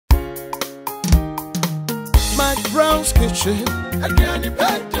McBrown's kitchen. Again, you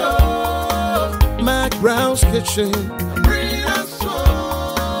better. McBrown's kitchen. Bring us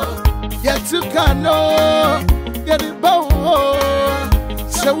so. Yet to cano. Get it bow.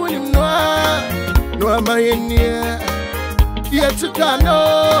 So when you know, no, am I in here? Yet to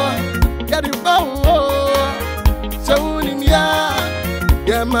cano. Get it bow. So when you know,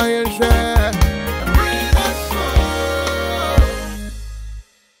 yeah, my share.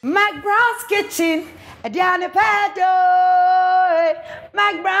 McBrown's kitchen, a Diana Pado,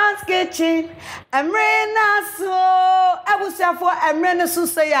 McBrown's kitchen, Amrena so. I was there for Amrena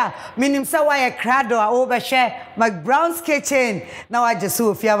Susaya, meaning so I a crowd or overshare McBrown's kitchen. Now I just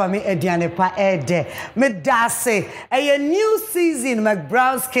saw if you have me a Diana Pa Ede, Medase, a new season,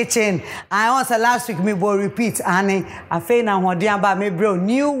 McBrown's kitchen. I also last week me will repeat, Annie. I feel now what Diamba me bro,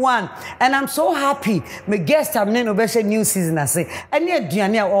 new one, and I'm so happy. My guest have no better new season. I say, and yet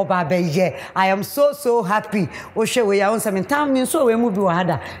Diana or Babe, yeah, I am so happy. O share we are on some time, me so we move you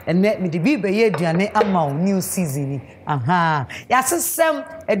harder, and let me the baby yeah Diana amount new season. Aha, yes, some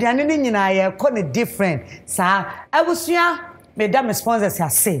a Diana in I quite different, sir. I was here, Madame sponsors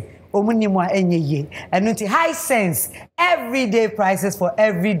have say. And high sense, everyday prices for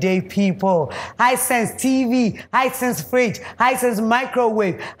everyday people. High sense TV, high sense fridge, high sense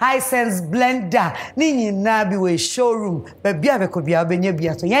microwave, high sense blender. Nini nabi we showroom, but biya could be a benye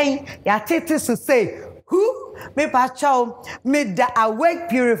biya. So ya tetis to say, who? Me pa chow, me da awake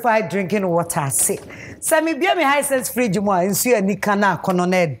purified drinking water say. Sami biya me high sense fridge mo insu ani kana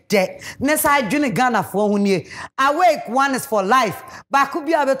konone de. Nesa adwene Ghana for hunye. Awake one is for life. Ba ku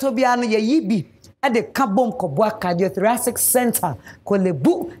biya beto biya no ye yibi. At the Kabom Kobwa Cardiothoracic Center,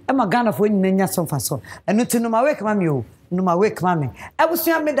 Kolebu, and Magana for Nina Sonfaso. And no to no my wake, mammy, no my wake, mammy. I was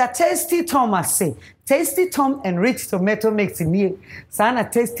young made that Tasty Tom, I say. Tasty Tom and rich tomato makes in here. Sana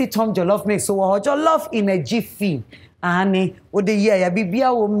Tasty Tom jollof makes so jollof in a jiffy. Annie, with the year,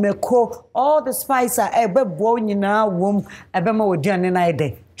 Bibia will make all the spice I ever born in our womb, Abema with Jan and I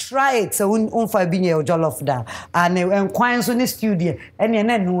day. Try it so unfa binye jollof da and quines on the studio and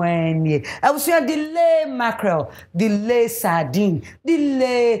when I was here delay mackerel, delay sardine,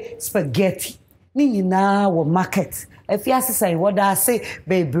 delay spaghetti. Nini na wo market. If you say what I say,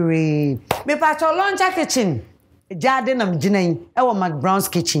 baby, me patch your lunch kitchen. Jardin am jinay ewo McBrown's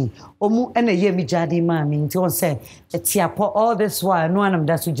kitchen omu ena ye mi jardin ma mi nti on say etiapo all this while no anam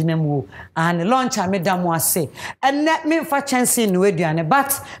da so jinam wo and lunch am da mo ase and let me fa chance no aduane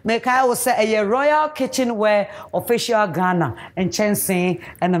but make I will say a royal kitchen where official Ghana and chance and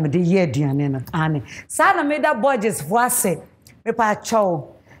am de ye aduane no and sa na me da budgets for ase me pa chow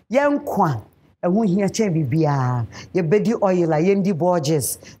yenkwa and when he achieve bibia, ye bedi oil, yendi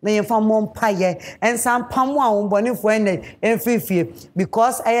Borges, na ye found mom paye, and some palm one bonny friend and free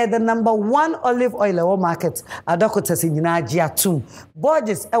because I had the #1 olive oil or market, a doctor's in Nigeria too.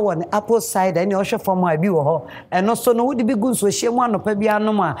 Borges, I want apple cider and your from my view, and also no would be good so she one of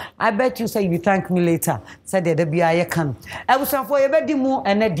Pebianoma. I bet you say you thank me later, said the Bia can. I was for a bedi mo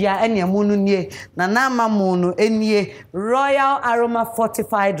and a dia and your moon, Nanama mono, any royal aroma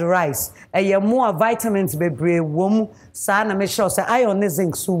fortified rice, a more vitamins bebre wom sana me sure say iron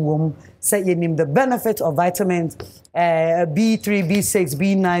zinc so wom say you name the benefit of vitamins B3 B6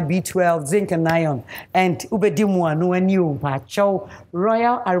 B9 B12 zinc and iron and ubedimu anu anu pa chow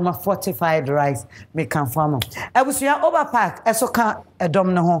royal aroma fortified rice me can farm I was your overpack esoka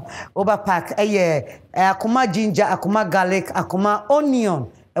edom ne ho overpack akuma ginger akuma garlic akuma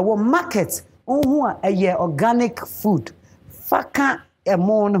onion wo market ohu organic food faka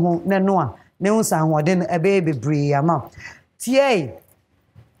emo ne ho ne no ne san hoden a baby bree ama tie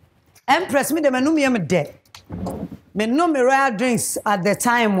empress me de menum yem de me no me royal drinks at the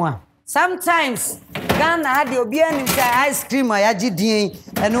time one sometimes Ghana had the obi anim say ice cream ayagidin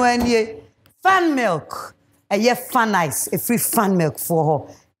eno anie fan milk fan ice a free fan milk for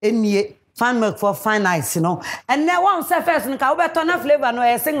her enie fan milk for fine ice you know and now one say first nka obeto na flavor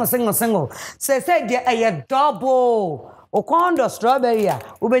no single say dey double Okondo strawberry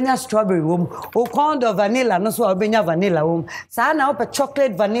ubenya strawberry wom okondo vanilla no so ubenya vanilla wom sa na ope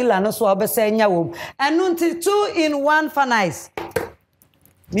chocolate vanilla no so obesenya wom enu nti 2-in-1 fanice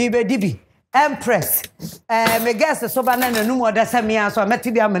mi be dibi empress me guess so ba na nanu mo da samia so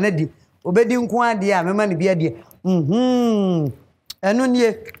meti dia manadi obedi nko ade a me ma ne bia de enu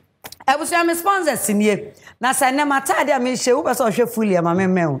nie ebusu am sponsors nie na sa na mata de me hye wo be so hwe fully ma me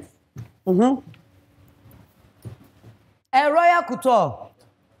me Royal Couture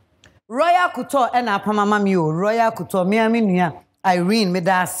and apamama mi o Royal Couture mi ami nua Irene me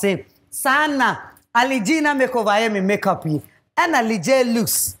da say sana Aligina makeover me makeup yi and Alige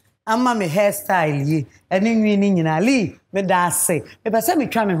looks ama me hairstyle ye ene nwi ni nyina li me da ase me pese me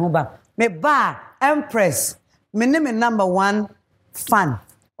twa me ho ba me ba Empress me ne me number 1 fan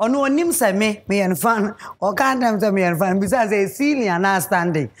ono onim say me yan fan o kan dem say me yan fan because say ceiling na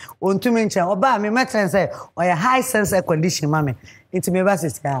standing ontumi nche oba me metren say o ya high sense air condition mame into me ba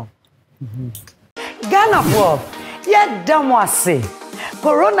sister Ghana for ye dam wase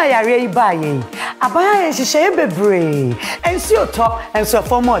corona yare iba ye abaya ye hihye bebre ensi oto enso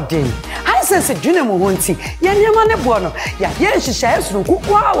for more day high sense dwene mo honti ye nyema ne bo no ya ye hihye esuru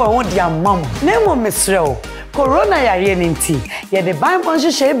kukwa wa ho dia mam na mo mesrew corona yare nti ye de bible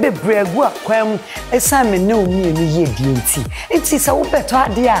hihye bebre agu akwam esa me ne omi enu ye die nti se wo beto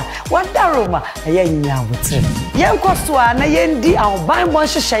ade a wadaroma ye nya wotre ye nkoso a na ye ndi an bible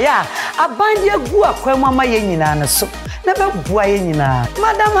hihye ya aban de agu akwam ama ye nyina na so na be bua ye nyina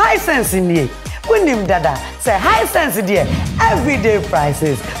madam high sense ni Winim dada say high sense dear everyday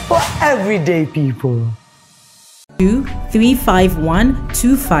prices for everyday people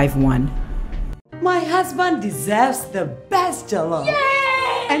 2351251 My husband deserves the best jollof.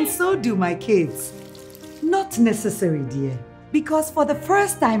 Yay! And so do my kids. Not necessary, dear. Because for the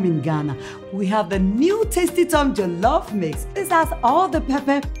first time in Ghana, we have the new Tasty Tom Jollof Mix. This has all the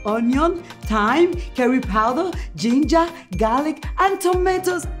pepper, onion, thyme, curry powder, ginger, garlic, and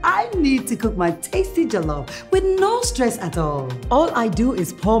tomatoes I need to cook my tasty jollof with no stress at all. All I do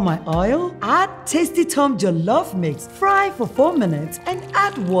is pour my oil, add Tasty Tom Jollof Mix, fry for 4 minutes, and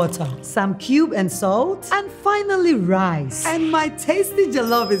add water, some cube and salt, and finally rice. And my tasty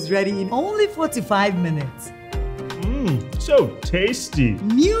jollof is ready in only 45 minutes. So tasty.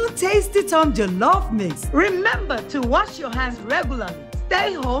 New Tasty Tom Jollof Mix. Remember to wash your hands regularly.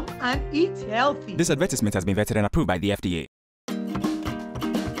 Stay home and eat healthy. This advertisement has been vetted and approved by the FDA.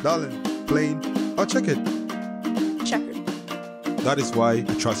 Darling, plain or check it? Check it. That is why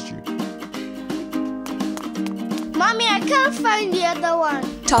I trust you. Mommy, I can't find the other one.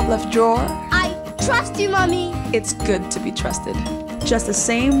 Top left drawer. I trust you, Mommy. It's good to be trusted. Just the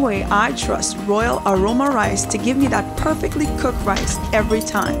same way I trust Royal Aroma Rice to give me that perfectly cooked rice every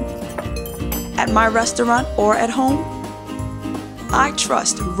time. At my restaurant or at home, I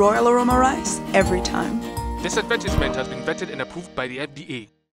trust Royal Aroma Rice every time. This advertisement has been vetted and approved by the FDA.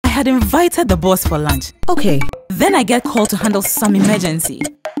 I had invited the boss for lunch. Okay, then I get called to handle some emergency.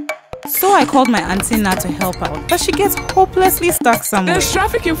 So I called my auntie Nat to help out, but she gets hopelessly stuck somewhere. There's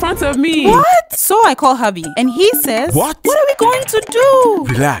traffic in front of me. What? So I call hubby, and he says, What are we going to do?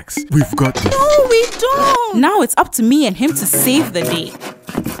 Relax, we've got this. No, we don't. Now it's up to me and him to save the day.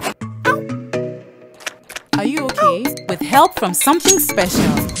 Are you okay? With help from something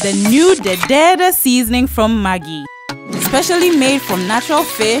special, the new Dedede seasoning from Maggi. Specially made from natural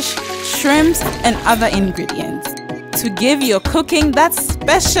fish, shrimps, and other ingredients. To give your cooking that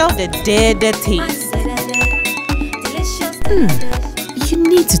special Dedede taste. You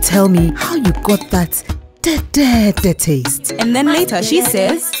need to tell me how you got that Dedede taste. And then later she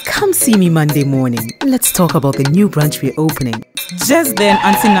says, Come see me Monday morning. Let's talk about the new branch we're opening. Just then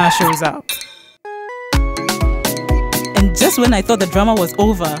Auntie Na shows up. And just when I thought the drama was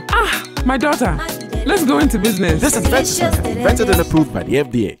over, my daughter, let's go into business. This advertisement has been vetted and approved by the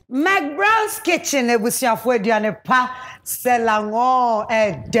FDA. McBrown's Kitchen ebusiafo aduane pa selango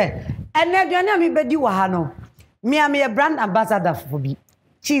ede. Ene aduane mi bedi wa ha no. Me am a brand ambassador for bi.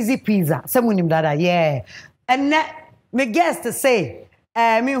 Cheesy pizza. Semunim dada, yeah. Ene me guest to say,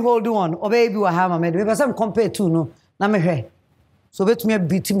 me hold on. O baby wa ha ma me. Me person compare to no. Na me hwe. So bet me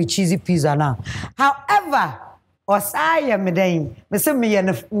beat me cheesy pizza now. However, Osaya me den. Me say me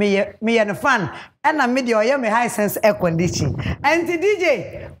a fan. And I made your me high sense air condition. And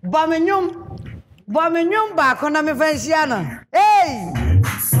DJ, Bamenyum back on me Frenchiana. Hey!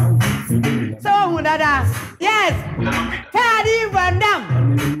 So, Dada, yes, Taddy Van Dam.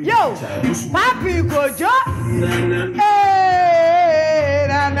 Yo, Pappy Kojo. Hey,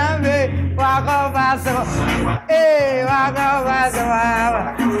 Naname, Wako Basso. Hey, Wako Basso.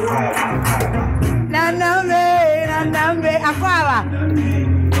 Naname, Aquava.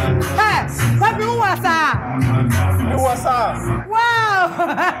 Hey, Pappy, who was that? Wow!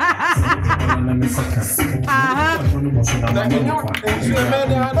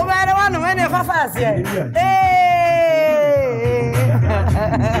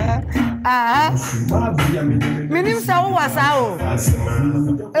 Minim sa wo wasa o.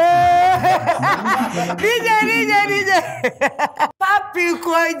 DJ. Pappy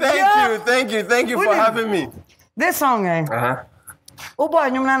Kojo. Thank you for having me. This song, Obo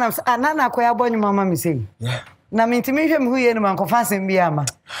anyum na koya bo anyum mama mi say. Yeah. Na me ntimi hwem hu ye no man ko fa sem bia ma.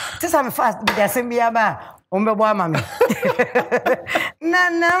 Tisa me fast bi da sem bia ba. Boy, mammy.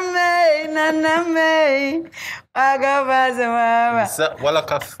 Nana me. I go Well,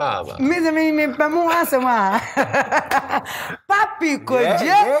 a father. Me, Pappy Kojo.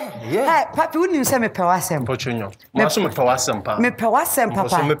 Yeah, Pappy wouldn't say me pewasem. Pochino. Me pewasem, papa. Me pewasem,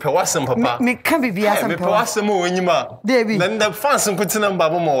 papa. Me pewasem, papa. Me can't be asem. Me pewasem when you ma. Debbie. Then the fans and putting them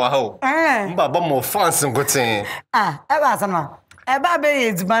Baba Moa. Baba more fans and putting. Ah, Ebasama. Eba be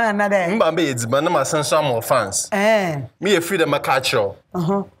it's ban another. Mbabe it's banama send some more fans. Me a freedom a catcher.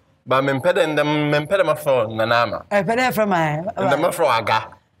 But me peda and them men peda my phone nanama. I peda from my and the mafro aga.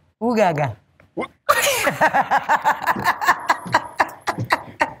 Ugaga.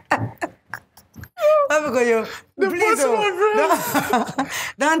 Please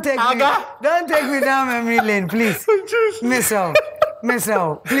don't take me down memory lane, please. Miss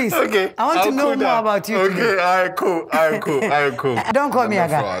out, please. Okay. I want to know more about you. Okay, today. all right, cool. Don't call me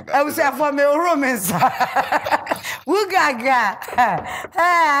Aga. I will say for me romance. Ugaga.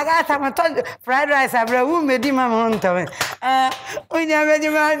 I got some fried rice. I brought who made him a month of it. When you made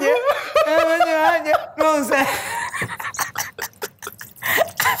him no, sir.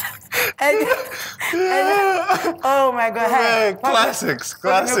 Oh my God! Hey, classics,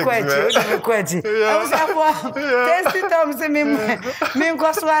 man. I was tasty Tom say me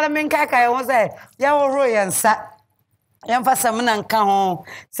go swallow me kaka. I was say ya oro yansa. Yamfa samna nka ho.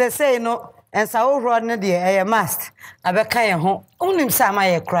 Say no ensa oro no de e must. Abeka ye ho. Unim sama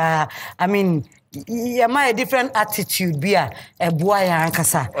ye kra. I mean ya my different attitude bia e boa ya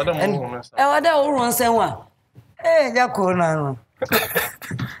ankasa. And e wada oro nsen wa. Jako na.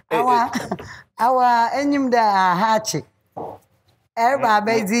 Our enyim da hachi.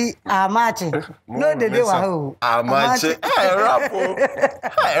 Everybody busy amachi. No the day wa ho. Amachi.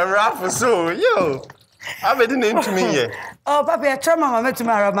 Rapo so yo. I be didn't to me here. Oh Papi, I try mama to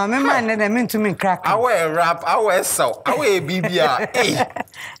my rap. My man and mean to me crack. I wear rap, I wear so. I wear BBR.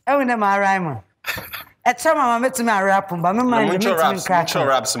 I will never rhyme. I try mama to my rap, but my man and me crack. Mucho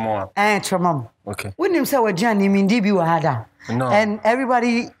rap some more. Try mom. Okay. When him say what Johnny mean DB wa hada. No. And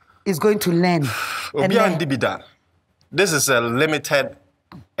everybody is going to learn. This is a limited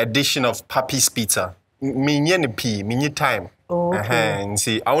edition of Pappy's Pizza. Mini time. Okay.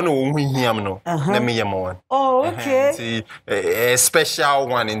 See, I want to know let me one. Oh, okay. See, a special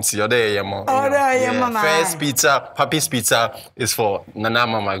one into your day, First pizza, Pappy's Pizza is for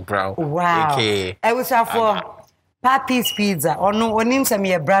Nanama McBrown. Wow. Okay. I was for Pappy's Pizza. Or no, one name's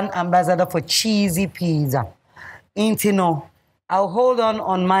a brand ambassador for cheesy pizza. Intino. I'll hold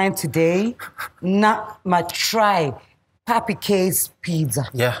on mine today. Not my try Pappy K's pizza.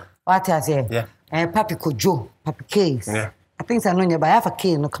 Yeah. What I say? Yeah. And Pappy Kojo, Pappy K's. Yeah. I think I know you, but I have a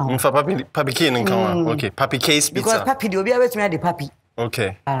K no count. For Pappy K no count. Okay. Pappy K's pizza. Because Pappy, you'll be able to make the Pappy.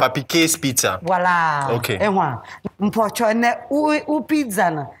 Okay. Pappy K's pizza. Voila. Okay. Mpocho ne u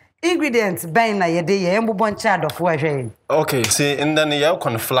pizza na. Ingredients ben na ye dey embo bonchad of where. Okay. See, and then you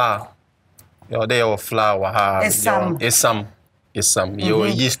con flour. Your day of flour ha. It's some. Your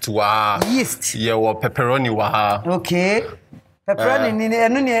yeast wa. Yeast. Your pepperoni wa ha. Okay. Pepperoni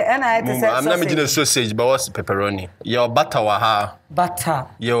and I say I'm not making a sausage, but what's pepperoni? Your butter wa ha. Butter.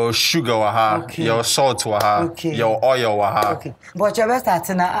 Your sugar wa ha. Okay. Your salt wa ha. Okay. Your oil wa ha. Okay. But you best start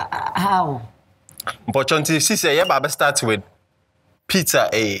na how? But until she say you start with pizza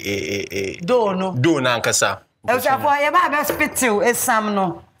dough no. Dough na nkasa. E was for you best spitil esam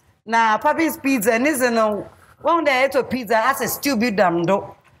no. Na Pappy's Pizza is no. One day to pizza as a stew be done do.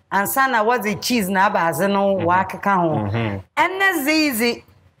 And sana was the cheese na baze no waka ka ho. And that's easy.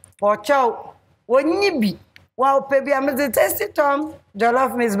 For chow when you be wow baby I'm the tasty Tom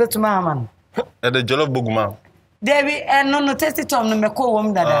jollof me is better man. The jollof buguma. Debbie and no tasty Tom no meko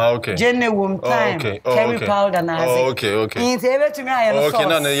wom dada. Okay. Jenny wom time. Curry powder na. Okay. It's able to me I okay,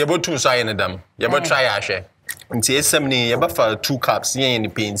 no, you both two say in them. You both try ashe. Nti esemni you for 2 cups yen ni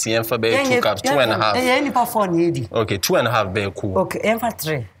paint yen for be 2 cups 2.5. Yen ni pa 4 ni okay 2.5 be cool. Okay, yen for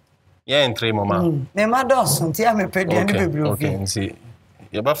 3. Yen 3 mama. Me ma dos nti am pedi ni bebre okay nti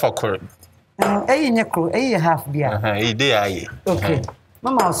you for kor. Nye kro half bia. E dey aye. Okay.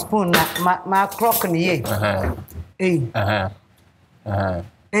 Mama spoon na ma crock ni ye. Kor.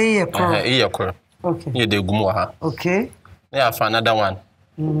 Okay. Ye dey gumu ha. Okay. Yeah, for another one.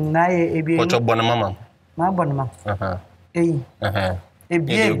 Na ye ebi. Kocho bona mama. Ma bonma.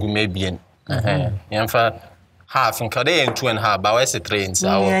 Ebien gu mebien. Yan fa half nka dey 2.5 ba wese 3 nti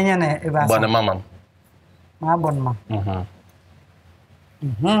awo. Nya na e ba. Bona mama. Ma bonma.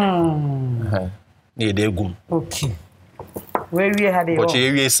 Ne dey gum. Okay. Where we had it. But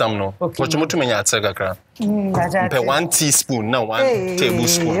you some no. But you want to me at Sagakra. 1 teaspoon, no 1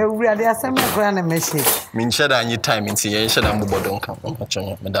 tablespoon. You really are some grand message. Mean shed on your time in tea, shed on Bobo don't come.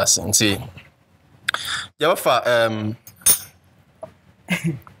 That's in tea. You for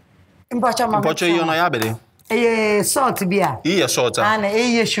Importer, you know, Yabby. Salt beer. Yeah, salt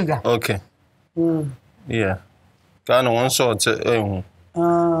and sugar. Okay. Yeah. Kind of one sort.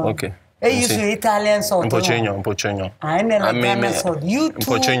 Okay. Use Italian salt. Pochino. I never salt. You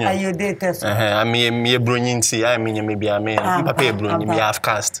too are your daters. I mean, me bringing tea. I mean, maybe I mean, Papa bringing me half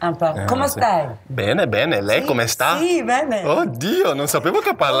cast. Come stai? Bene, lei come sta? Sì, bene. Oddio, non sapevo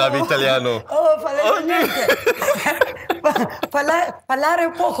che parlavi italiano.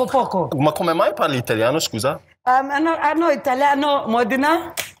 Parlare poco. Ma come mai parli italiano, scusa? No, italiano,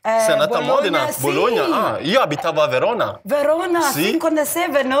 Modena. Sei andata a Modena? Bologna? Ah, io abitavo a Verona. Verona, sì? Conosce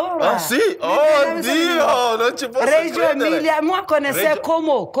Verona. Ah, sì? Oddio, non ci posso Reggio credere. Emilia, moi conosce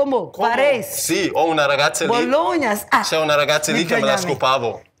Como, Paris. Sì, ho una ragazza lì. Bologna. C'è una ragazza lì che me la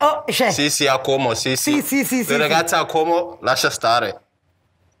scopavo. Oh, c'è. Sì, a Como, sì. Le ragazze a Como, lascia stare.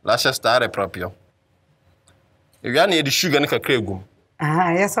 Lascia stare proprio. E anni è di sugar che credo.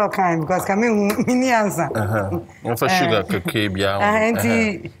 Yes, all kind, because coming mini answer. Non fa sugar che credo.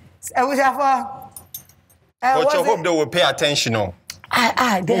 I wish I hope they will pay attention.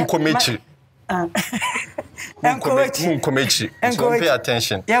 They committee. Munkomechi. So pay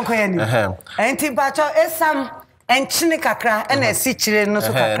attention. And Tibacho is some and chinikakra and a situation no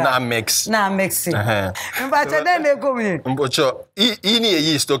so na mix. But then they go in. Mbocho ini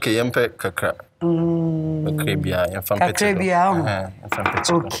yeast okay yempe kakra. Kakrebia yemfa mpeti.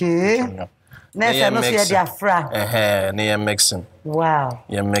 Okay. Nessa no see dia fra. Na yem mixing. Wow.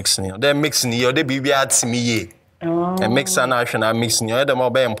 Yem mixing. They mixing you dey bibia atimi ye. E mixer na ahwe na mixing you dey mo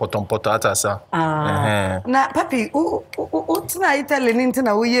be important atasa. Na papi u tina Italy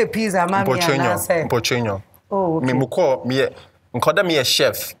ntina wo ye pizza mama na say. Mpochonyo. Oh, okay. Me a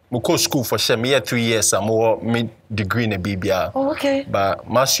chef. Muko school for chef. Me 3 years. Me degree in a BBA. Oh, okay. But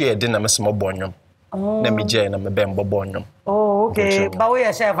master year didn't miss my bonum. Oh. Let me join me bembo bonum. Oh, okay. But we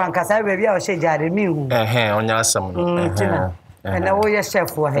are chef and kasa baby I say jare me hu. On yasam. And now we are chef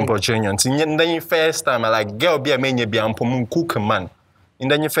for him. Mpochonyo. Then first time I like girl be a menu be am pomu cook man. In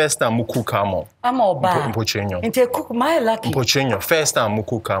the first time mu cook amo. Amo ba. Mpochonyo. Inte cook my lucky. Mpochonyo. First time mu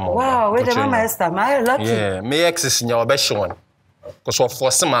cook amo. Wow, wait a mama Esther, my lucky. Yeah, me exes in your best one. Cause what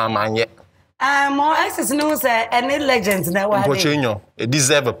force mama yet. More exes knows any legends now. Mpochonyo. It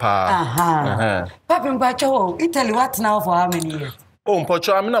deserve a power. Papi Mbacho, Italy what now for how many years? Oh,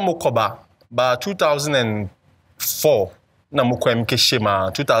 Mpocho, I'm na mukoba. By 2004. Na mukwa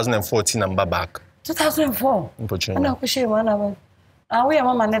mkeshema 2014 I'm back. 2004. Mpochonyo. Na kushema na we are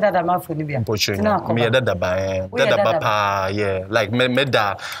mama neda da mafu ni bia. Me dada ba yeah. Like me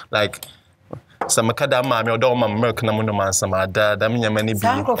da like some kada ma me odo ma milk na muno man sama da me nyama ni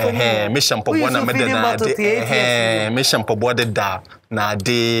bi me shampoo bona me da me shampoo body da na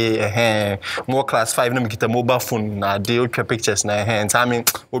de more class 5 na me kita mobile phone na de otwa pictures na I mean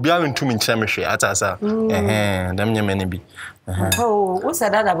obi a ntumi nkyerɛ me hwe atasa da me nyama ni bi oh wo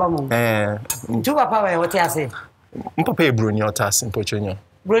sada da ba mo tu papa we what you say Papa Bruni or Tass in Pochonyo.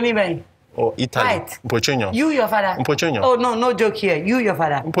 Bruni Bay. Oh, Italy. White. Pochonyo. You, your father. Pochonyo. Oh, no joke here. You, your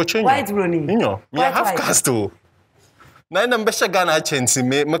father. Pochonyo. White Bruni. You know, me half caste too. Na mbesha Ghana chance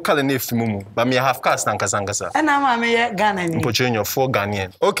me kala ne fimumu, but me half caste nankasangasa. And I'm me Ghana ni. Pochonyo 4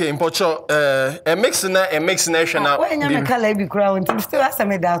 Ghanaian. Okay, in Pocho, a mix na na. When you kala bi crown, still ask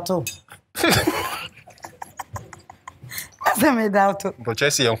me that too. Asa me doubt. Pocho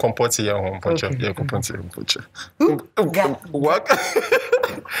si yon compoti yon Pocho, yon compoti yon Pocho. What?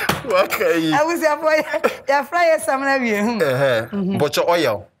 I was your fry some na bi. Pocho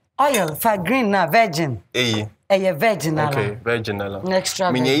oil. Oil for green na virgin. Virgin na. Okay, virgin na.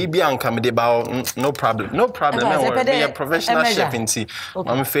 Extra. Me ye bi anka me de ba no problem. No problem. Me a professional chef in tea.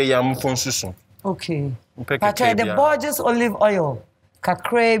 I'm fe ya mfon susu. Okay. But the gorgeous olive oil.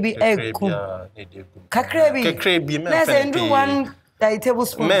 Kakrebi eku. Kakrebi let's do 1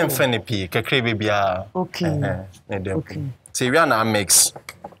 tablespoon. Men fenipi kakrebi bia. Okay. Okay. So we are na mix.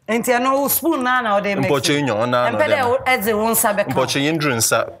 Enti no spoon na or they mix. Pochonyo na. And pede eze won sabe ka. Pochonyo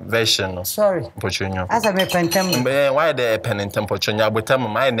ndrunsa version. Sorry. Pochonyo. Asa me pentem. Why the pentem pochonyo abotam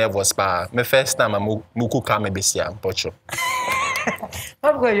my nervous pa. Me first time mu cook am besia pocho.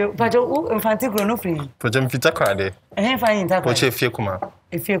 Pappy Kojo, but you infanti grow no free. Pocho mfita kwade. Fine ta. Pocho efie kuma.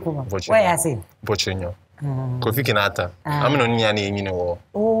 Why I say? Pochonyo. Kofi kinata. I'm no nya na enyi ne wo.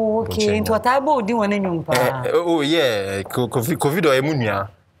 Oh, okay. Into table di won enyum pa. Oh yeah, kofi do emunua.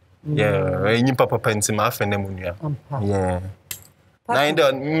 Yeah, enyi papa nti ma afene munua. Yeah. na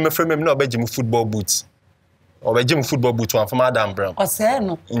inde me frame me no be gym football boots or be gym football boots one from Adam Brown o say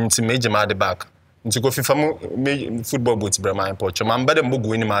no nti me gym at the back nti go fifa me football boots bra man pocho man be dem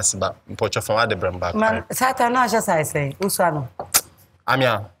bogu ni masiba pocho from Adam Brown back man Satan no just say usu no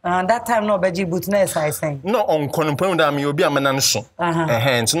Amia. That time no beji boot na say. No on konpon da me obi amana nso.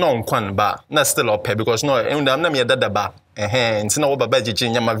 Nti no on kwan ba na still up because no na me dada ba. Nti na wo baba jeje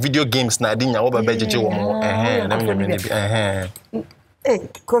nyama video games na adinya wo baba jeje wo mo. Na me me bi.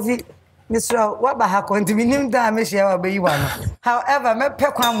 Kofi Mr. What ba ha konti minim da me share wa ba yiwa no. However, me pe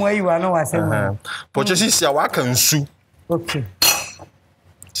kwan mo yiwa no wa say. Pocho sisia wa kan su. Okay.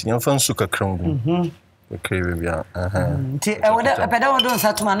 Ti yamfa nsu kakrangu. Okay, baby. Ti e woda peda wo don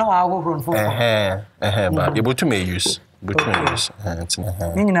satuma na wa agogro fo. But able to make use.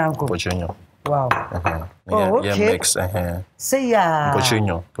 Nina uncle. Pochinyo. Wow. Yeah, mix. Say ya.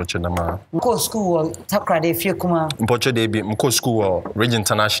 Pochinyo, Pochinama. Mko school takra de fie kuma. Mpocho de bi mko school Region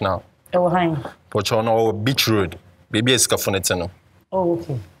International. Hein. Pocho no Beach Road. Baby eska fonete no. Oh,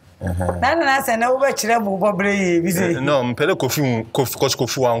 okay. Na say na wo ba kire bu bobre ye bi say. No, mpele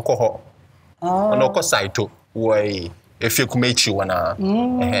kofi anko ho. No ko site why efie kumechi wana.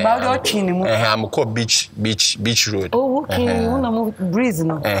 Ba do chini mu. Am ko beach road. Oh, okay. Una mo breeze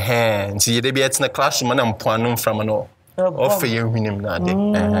no. Nti ye de bi etna classroom na mpoano from no. Ofe ye hwinim na de.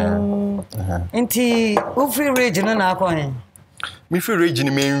 Nti u free region na akon. Me free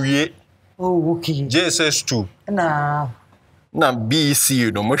region me nwie. Oh, okay. JSS2. Na BC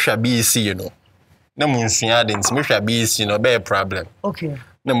you know, mo hwa BC you know. Na munsua de nti mo hwa BC no be problem. Okay.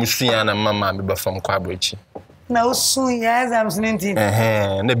 Na musuya na mama me ba from Kwabrechi. Na usuya exams ninti.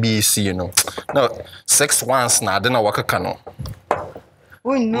 Na BC you know. Na 6 once na de na wakaka no.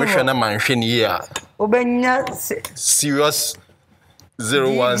 No. We na manhwe ni ya. Obenya serious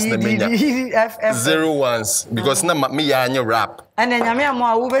 01s na menya. 01s because na me ya anya rap. Ana nyame amo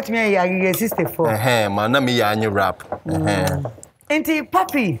a wo betimi ya 64. Ma na me ya anya rap. Enti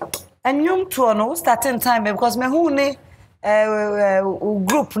papi, anyum to no starting time because me hu ne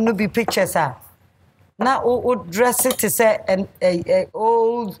group no be pictures na o dress it to say an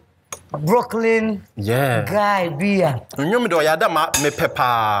old Brooklyn guy beer nyum do yada me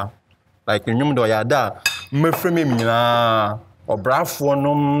pepa like nyum do yada me frame me nyina obrafo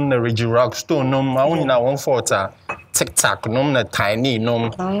nom na Reggie Rockstone nom awonyina 140 TikTok nom na tiny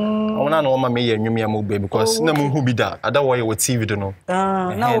nom awona no ma me ya nyum ya mo be because na mo hu bi da ada wo ye wo TV do no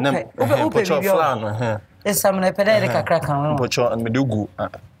na ope Esamna pedere kakra kan. Pocho and medugu.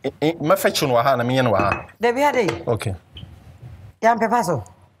 Ma fetchun wa ha na me no wa. There be hade. Okay. Yam pepaso.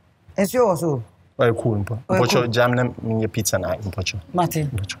 Ensure also. Why cool mpo. Pocho jam na me pizza na pocho.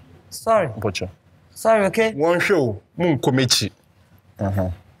 Martin. Sorry. Pocho. Sorry, okay? One show mun komechi.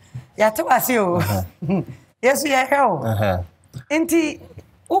 Ya to wasi o. Yes, we are here. Enti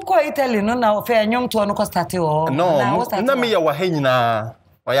uko Italy no na ofe anyom to no ko start o. No, na me ya wa ha nyina.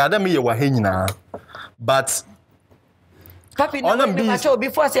 Oya da me ya wa ha nyina. But Papi no be macho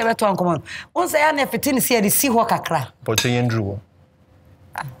before say beto ankomon. On say na 15 say the see ho kakra. Pocho yendru.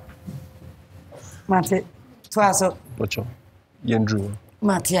 Mate. Twaso. Pocho yendru.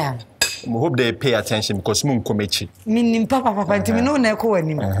 Matia. I hope they pay attention because mun komechi. Minim papa ntimi no na ko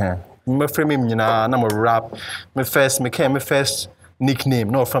wani. Me frame him nyina na mo rap. Me first nickname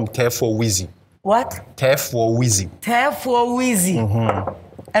no from Therefore Wheezy. What? Therefore Wheezy. Therefore Wheezy.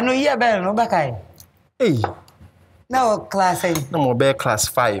 Eno year bell no bakai. Hey. No class A. No more be class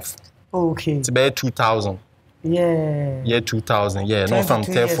 5. Okay. It's be 2000. Yeah. Year 2000. Yeah, no from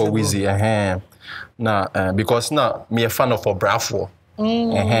Therefore Wheezy. Na because na me a fan of Brafo.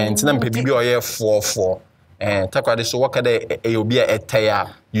 Nti na mpe bibi oye 44. Takwade so waka de obi a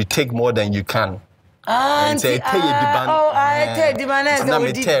etaya you take more than you can. Nti I take the man na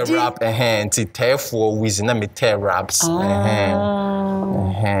me tear rap nti Therefore Wheezy na me tear raps.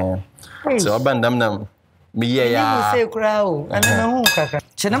 So abandam nam me ya. You say crowd anana hu kaka.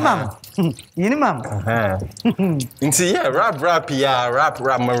 Chena mama. Yini mama. Nti yeah rap ya rap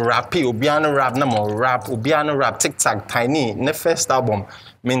me rap obi an rap na mo rap obi an rap TikTok tiny ne first album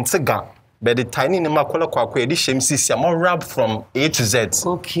me ntiga but the tiny ne makola kwakwa edi shemsisi mo rap from A to Z.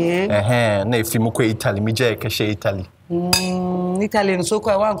 Okay. Na if mu ko Italy me je ka she Italy. Italy so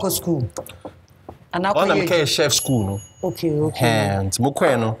kwa wan ko school. Ana ko chef school no. Okay. Nti mu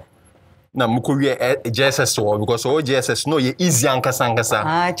ko no na muko wie JSS so because all JSS no ye easy ankasa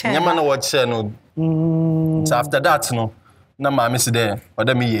nyama na watch no so after that no na ma me se there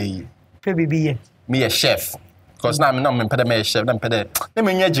oda me ye pe bibi ye me ye chef because na me pede me chef na pede na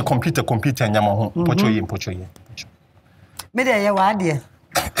me nyaji computer nyama ho pocho ye me there ye wa de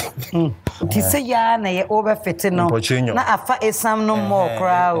Ti say ya na ye over fit no. Na afa esam no more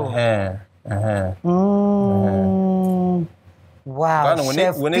crowd. Wow.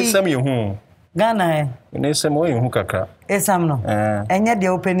 When esam you hu. Ghana when esam wo hu kakra. Esam no. Enya de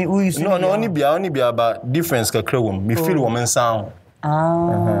open u use. No, only bia about difference kakra wom. Me feel woman sound.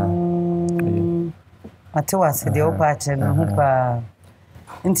 Ate wase de opache no hu pa.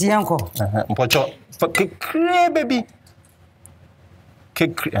 Nti yanko. Mpocho kekre baby.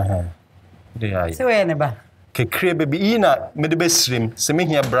 Kekre dey ai. Se we ne ba. Kekre baby ina me de besrim se me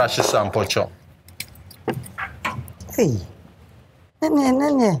hia brush so mpocho. Hey.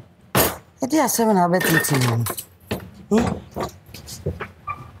 Nene. Edi asem na betiti.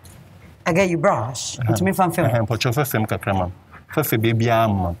 I get you brush. It's me fan film. Mpocho fa film kakra mam. Fa baby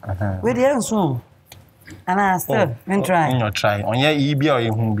am. We dey nso. Ana still try. You try. Onye e bia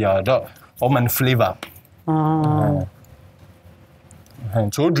o hu bia do o man flavor.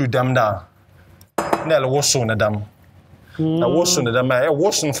 So do them da. Na le woso na dam. Na woso na dam.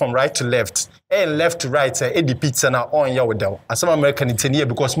 Woso from right to left. And left to right e di pizza na on ya with as American itenia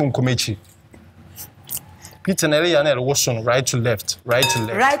because mun komechi. Pizza na le woso right to left. Right to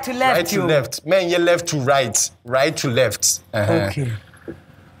left. Right to left. Right to left. Man ye left to right. Right to left. Okay.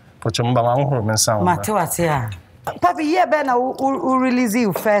 Pochomba ma nhoro men sound. Mate wate a. Papi ye be na u release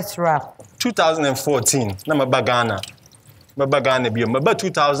your first rap. 2014 na mabagana. Mabagana bi maba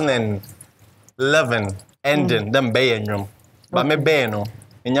 2011 ending them be enwom. Ba me be no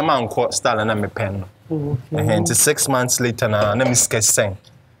enyama anko style na me pen no. And 6 months later na me sketch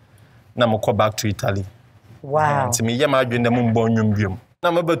na me go back to Italy. Wow. And me yema adwene mo mbo nwom biom.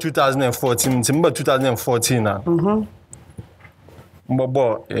 Na maba 2014 mba 2014 na.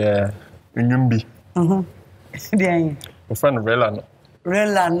 Mbobo nwom bi. Dia my friend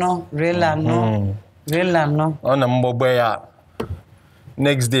Rela no. Ona mbobo ya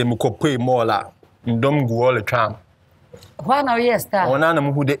next day me ko pay more la ndom gu all the time. Why now yes star? Ona na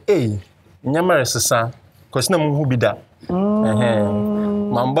mu de nyamare sesa cause na mu hu bi da.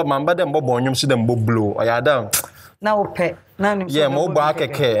 Mamba dem bobo nyum si dem blow oyada na ope na nim yeah mo ba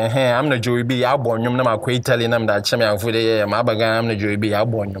keke am na joy bi ya bo nyum na makwa Italy na mda cheme anfo de yeah ma baga am na joy bi ya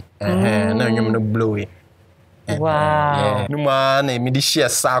bo nyum na nyum no blow e. Wow. Yeah. Numa na mi di share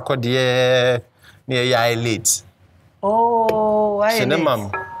sako de near ya late. Oh, I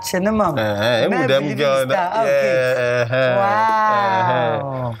Cinnamon. Emu dem girl.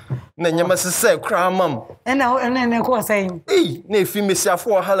 Wow. Na nyama se kra mam. Na ko saying. Na efi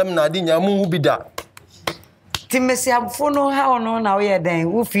mesiafo halam na adi nyamu hu bi da. Ti mesiafo no ha ono na we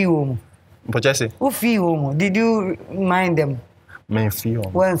den wo fi wo mu. Mpochese. Wo fi wo mu. Did you mind them? Men fi wo.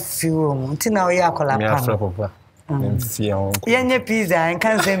 When fi wo mu. Ti na we akola pa. Me afra papa. Men fi wo. Yenye pizza en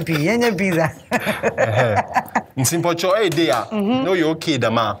kan sempi. Yenye pizza. Nsimpocho dey a. No you okay da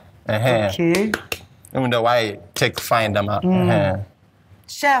ma. Okay. No wonder why take find them out.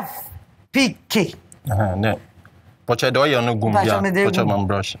 Chef PK. No. Pocho do you no gumbia. Pocho man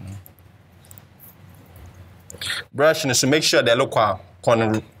brush. Brush is to make sure they look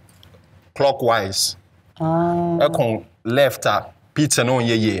clockwise. Ekon left pizza no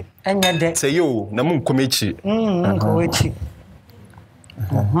ye. Enya de. Say yo na mun komechi. Komechi.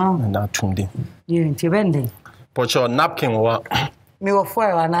 Na tunde. You intibende. Pocho napkin wa. Me wo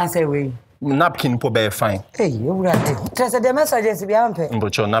foil na say we. Napkin po be fine. Hey, you right. Trust the messages be ampe.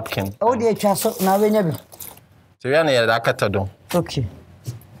 Pocho napkin. O de twa so na we nya bi. So we na ya da kata don. Okay.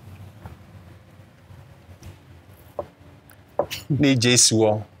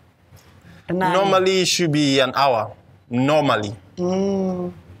 Normally it should be an hour. Normally.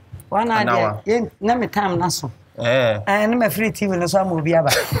 1 hour. Na me time na so. Na me free TV no so am obi aba.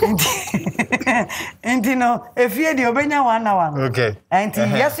 Enti no, if you dey obenya 1 hour. Okay. Enti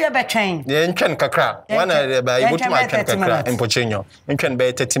yes you be train. Yeah, ntwen kakra. 1 hour ba you go to my kakra in Pochenyo. Ntwen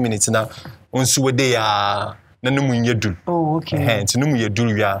be 30 minutes na onsu we dey na no mu nyedul. Oh, okay. Enti no mu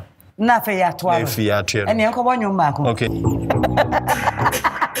yedul wi na fe ya to aba. Fe ya to. Ene enko bo nyum ba ko. Okay.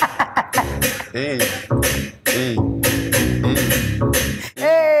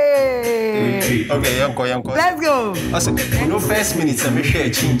 Okay, yanko. Let's go. No first minutes me share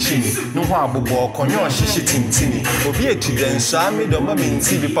chin. No ho abobo konyo hihye tintini. Obi etuden so ame do ma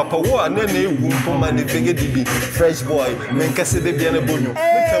menti bi papa wo ana na ewu mpoma ne fege dibi. Fresh boy, men kase de bia na bonyo.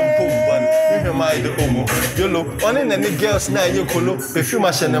 Me tempo ban. Me my do omo. Yolo, one na ni girls na ye kolo. Perfume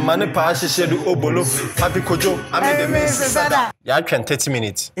ahye ne ma ne pa hihye do obolo. Pappy Kojo, ame de me sada. Ya 30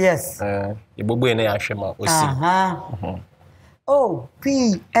 minutes. Yes. Ibobo ene ya hwema osi. Oh,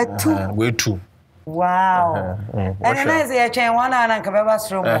 P2. We two. Wow. And then I say I change 1 hour and Kababa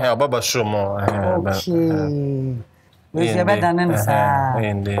Strom. Baba Strom. Okay. We say better than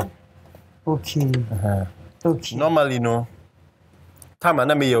Okay. Okay. Normally, no. Time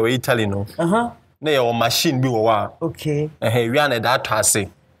na me yo Italy no. Na your machine bi wo wa. Okay. We are that tase.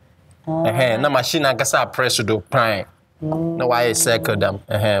 Na machine agasa press do prime. Na why circle them.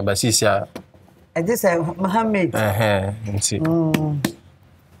 But sisia. I just say Mohammed. Nti.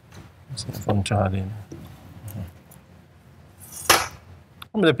 From Charlie.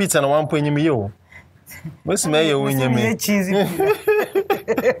 The pizza na 1 point nyimi yo. What's me yo nyimi? Cheesy.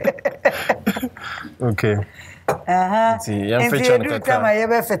 Okay. See, I'm featuring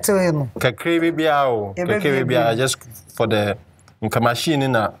kakre bibia o. Kakre bibia just for the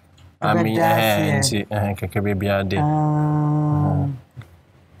machine na I mean see kakre bibia dey.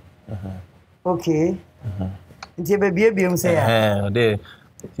 Okay. Nti baby say ya. Dey.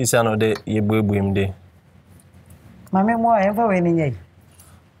 Sisa no dey yebuebu im dey. Mame mo e fa we ni nyai.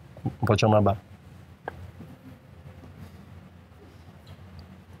 Pocho maba.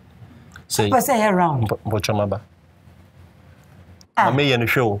 Say. Pass around. Pocho maba. Ame ye no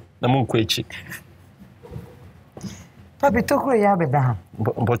show na mun kwechi. Papi tokro ya be da.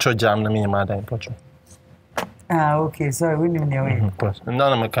 Pocho jam na me madan pocho. Okay, sorry, we knew near. No,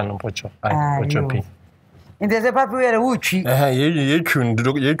 na mekano pocho. Pocho pi. In the papi we wuchi. Ye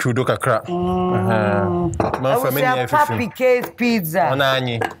chudo kakra. Papi case pizza.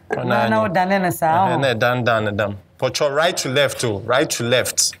 Onanyi. No, danena sa. Na dan. Pocho right to left to, right to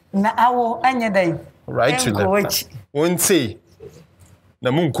left. Na awo anya dai. Right to left. Won't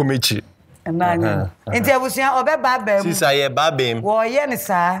na mun komechi. Nani. Nti abusia obeba bam. Sisa ye babem. Wo ye ne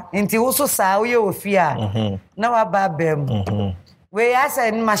sa, nti wo so sa wo ye ofia. Na wa babem. We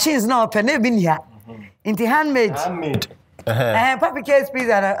asa machines na open e bi nia. Nti handmade. Papi case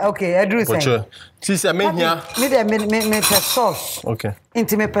pizza okay, I do say. Sisa me hia. Me sauce. Okay.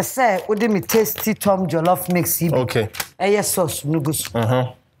 Nti me pese wo de me tasty tom jollof mix ibi. Okay. Yes sauce nugus.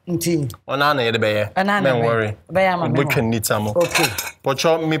 Nti. Ona na ye de be. Men worry. Be ya ma me. Butchen nitamo. Okay.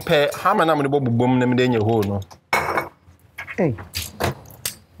 Pocho me pe ha ma na me bobom na me de nye ho no. Hey.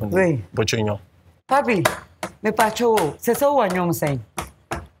 Wait. Pocho nyo. Papi, me pacho, se so wa nyom sen.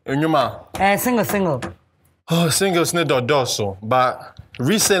 Enyuma. Single. Oh, singles ne do so, but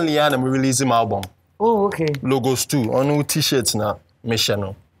recently I'm releasing my album. Oh, okay. Logos 2 on t-shirts na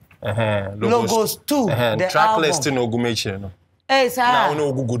mission. Logos 2. The track list no gumechi no. Sir. Na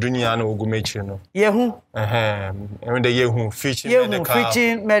no gugudunia no gumechi no. Yehu. And the yehu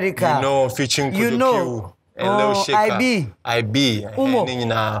featuring medical. You know featuring Kojo. IB. Ni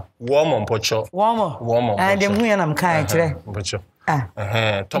na warm pocho. Warm. And dem hu ya na mkan kire. Pocho.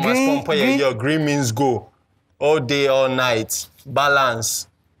 Thomas Pompo your green means go. All day, all night. Balance.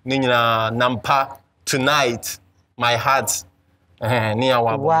 Nina nampa. Tonight. My heart.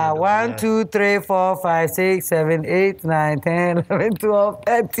 Wow. 1, 2, 3, 4, 5, 6, 7, 8, 9, 10, 11, 12,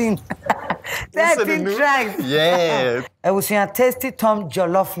 13. 13 tracks. Yeah. I was in a tasty tom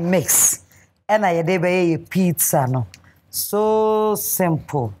jollof mix. And I had a pizza. No. So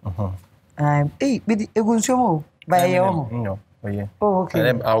simple. Hey, it was your by your own. No. Oh,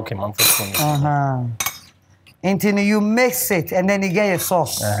 okay. Okay, man. Until you mix it and then you get your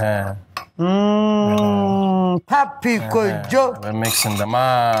sauce. Pappy Kojo. We're mixing them.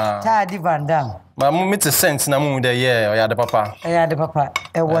 Tadi Van Dam. But I make sense na mu de yeah, or the papa. Yeah, the papa.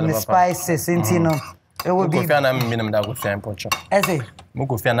 I want the spices, no. It will be. Kofi na me na me da go fian pocho. Ese. Mo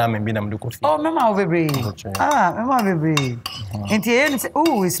kofi na me bi na me do kofi. Oh, mama bebre. Mama bebre.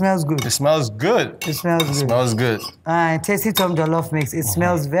 Oh, it smells good. It smells good. It smells good. Tasty tom jollof mix. It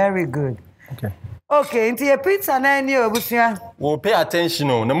smells very good. Okay, into your pizza na any obusia. We'll pay attention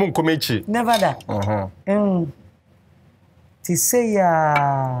no, na mun komechi. Never that. Ti say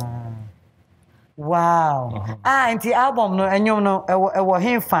ya. Wow. Into album no enyom no e wo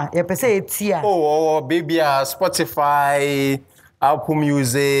hemfa. Ye pese etia. Oh, baby, Spotify, Apple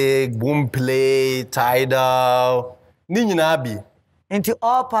Music, Boomplay, Tidal. Ni nyina bi. Into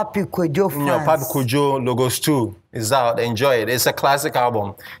all Pappy Kojo fans. Pappy Kojo Logos 2 is out. Enjoy it. It's a classic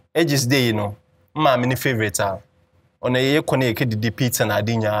album. Ages day, you know. My mini favorite on a year connect the pizza and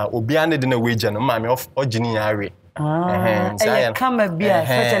adinya obi ane de na wager no ma me ogini yare come a beer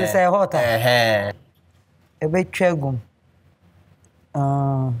especially say hot e be twagum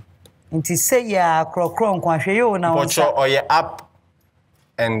nti say ya krokro nkwanhwe yo na won so oye up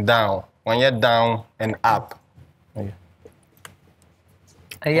and down when you're down and up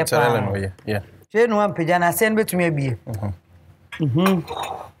yeah je no am peja na sen betumi abie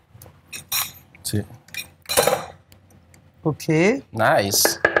see. Okay.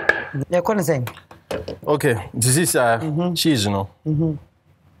 Nice. You're going to say. Okay. This is cheese, you know.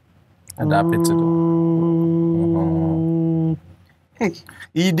 And that pizza.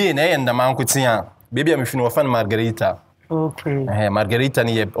 Ide na and the man could see baby I'm fin fan margarita. Okay. Margarita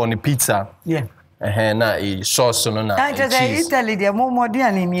on the pizza. Yeah. Na a sauce on na. I just Italy the more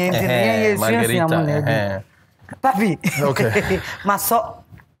modern in margarita. Papi. Okay. Maso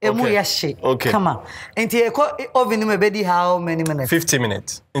okay. Come on. And you oven me bedi how many minutes? 50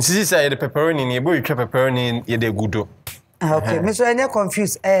 minutes. And this is the pepperoni ni ebo you try pepperoni ye de gudo. Okay. Me so any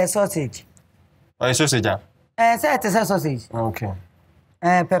confused sausage. Sausage. Say it is sausage. Okay.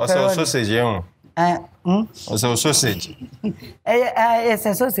 Pepperoni. Sausage Also sausage. It's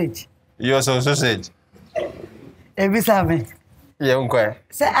a sausage. You also sausage. Ebisame. Yeah, unko.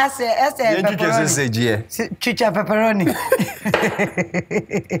 Say as pepperoni. Sausage here. Chicha pepperoni.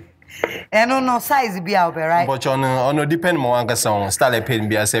 And no size be out right. But on depend more on song style pen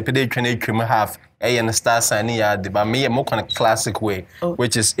be as a pedicure half and star sign ya but me more kind of classic way,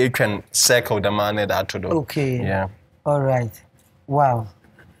 which is it can circle the man that to do. Okay. Yeah. All right. Wow.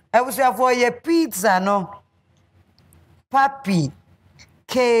 I was here for your pizza, no? Pappy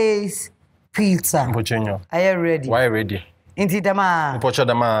Kojo pizza. Pochenyo. Are you ready? Why ready? Inti dama. Pocho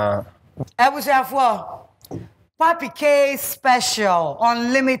dama. I was here for Pappy Kojo special,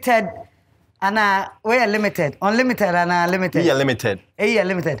 unlimited, and we are limited, unlimited and unlimited. Yeah, limited. Yeah,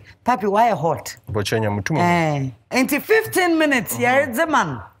 limited. Pappy, why hot? Pochenyo mutumu. Into 15 minutes, here is the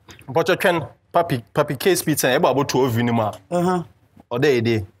man. Pocho ken Pappy Kojo pizza. Eba about 12 vinima. Or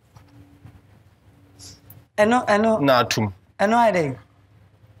day. I know. Na tum. I know I did.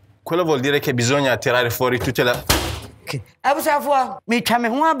 Quello vuol dire che bisogna tirare fuori tutte le. Okay. I was here for me chame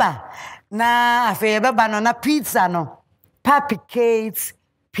huaba. Na afebe banana pizza no. Pappy Kojo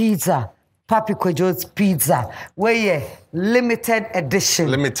pizza. Pappy Kojo's pizza. Where limited edition.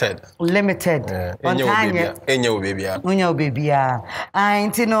 Limited. Yeah. On time. Enyo baby. Unyo baby.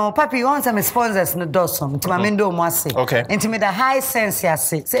 Inti no Pappy wants some sponsors no dosom. Inti mamindo mwase. Okay. Inti me the high sense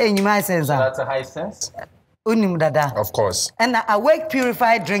yase. Say enyi high sense. So that's a high sense? Unim dada. Of course. And awake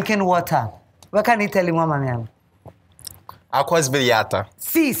purified drinking water. What can you tell him, mama? Aqua Sveriata.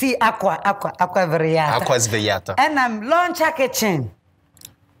 Si, aqua Sveriata. Aqua Sveriata. And launcher kitchen.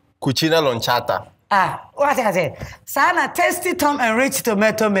 Cucina lonciata. What I say? Sana tasty Tom and rich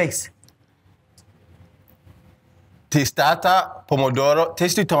tomato mix. Testata, pomodoro,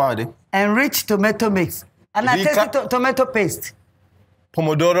 tasty tomato. And rich tomato mix. And a tasty tomato paste.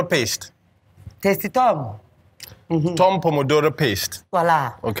 Pomodoro paste. Tasty Tom. Tom pomodoro paste.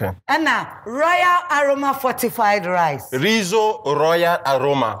 Voila. Okay. And royal aroma fortified rice. Riso royal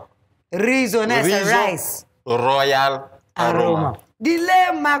aroma. Riso rice. Royal aroma.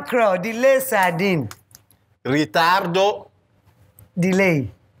 Delay mackerel, delay sardine. Ritardo. Delay.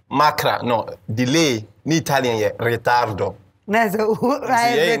 Macra, no, delay. In Italian, ritardo.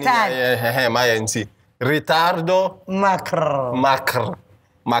 Ritardo.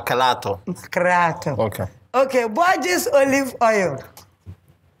 Macalato. Okay, Borges olive oil.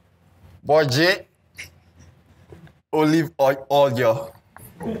 Borges olive oil.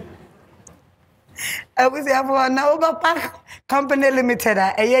 I was here for now, Pack Company Limited.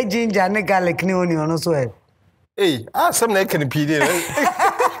 A ginger and garlic ni onion as well. Hey, some like can be there.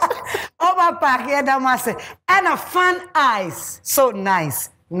 Overpack here, Damase, and a fun ice. So nice.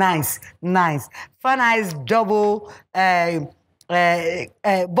 Fun ice double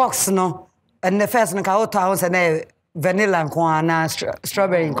box no. And the first no ka house and vanilla and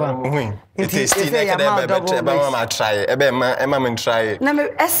strawberry and it is still like a try. Emma try. Na me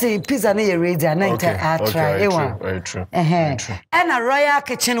pizza na ready and I try. Very true. And a royal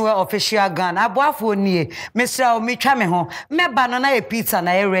kitchenware official gun. Aboafo nie. Mr. O mi twa me ho. Me ba no na pizza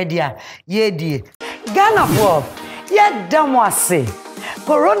na ready a. Ye die. Ghana for. Ye dam wase.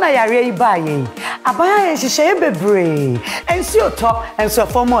 Corona yare iba ye. Abaya hihye bebre. Ensi oto, enso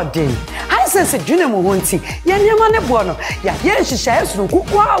formo dey. Sense dwene mo honti ye nyema ne bo no ya ye hihye esuru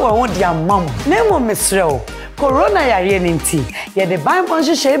kukwa wa ho dia mam na mo mesrew corona yare ne nti ye de bible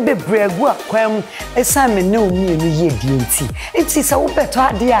hihye bebre agu akwam esame ne omi enu ye die nti se wo beto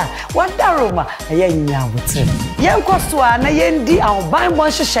ade a wadaroma ye nya abotre ye nkoso a na ye ndi awo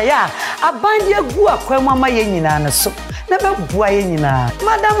bible hihye ya aban de agu akwam ama ye nyina na so na be bua ye nyina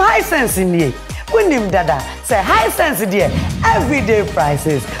madam high sense nie Winim dada say high sense dear everyday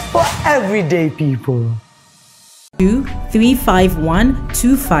prices for everyday people.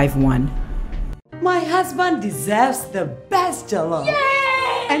 2351251. My husband deserves the best jollof.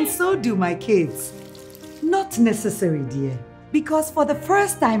 Yay! And so do my kids. Not necessary, dear. Because for the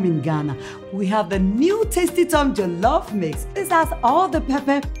first time in Ghana, we have the new Tasty Tom Jollof Mix. This has all the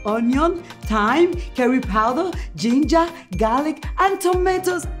pepper, onion, thyme, curry powder, ginger, garlic, and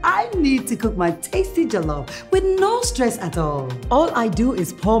tomatoes I need to cook my tasty jollof with no stress at all. All I do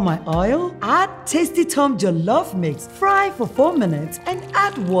is pour my oil, add Tasty Tom Jollof Mix, fry for 4 minutes, and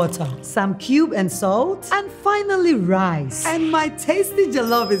add water, some cube and salt, and finally rice. And my tasty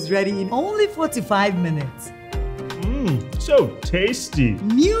jollof is ready in only 45 minutes. So tasty.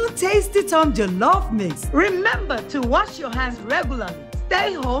 New Tasty Tom Jollof Mix. Remember to wash your hands regularly.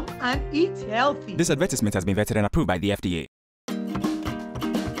 Stay home and eat healthy. This advertisement has been vetted and approved by the FDA.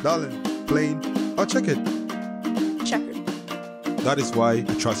 Darling, plain or check it? Checkered. That is why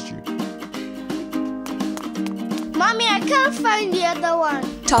I trust you. Mommy, I can't find the other one.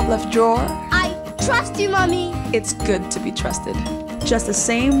 Top left drawer. I trust you, Mommy. It's good to be trusted. Just the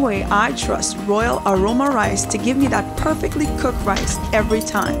same way I trust Royal Aroma Rice to give me that perfectly cooked rice every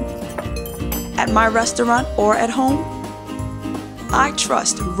time. At my restaurant or at home, I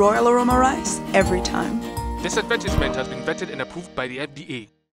trust Royal Aroma Rice every time. This advertisement has been vetted and approved by the FDA.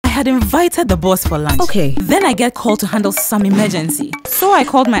 I had invited the boss for lunch. Okay. Then I get called to handle some emergency. So I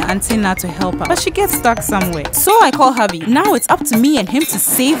called my auntie Na to help her, but she gets stuck somewhere. So I call hubby. Now it's up to me and him to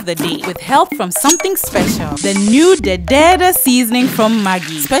save the day with help from something special. The new Dedede seasoning from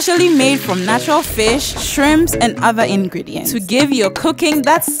Maggi. Specially made from natural fish, shrimps, and other ingredients to give your cooking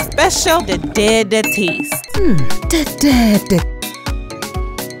that special Dedede taste. Dedede.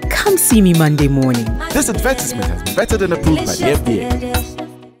 Come see me Monday morning. This advertisement has been vetted and approved by the FDA.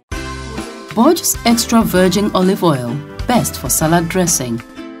 Borges extra virgin olive oil, best for salad dressing.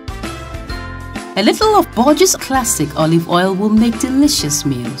 A little of Borges classic olive oil will make delicious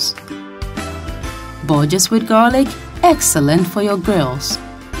meals. Borges with garlic, excellent for your grills.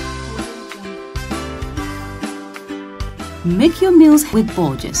 Make your meals with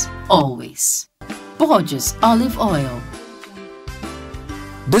Borges, always. Borges olive oil.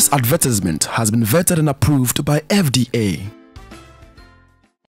 This advertisement has been vetted and approved by FDA.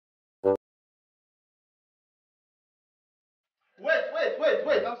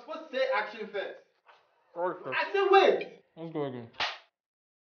 Wait. I'm supposed to say action first. I said wait. Let's go again.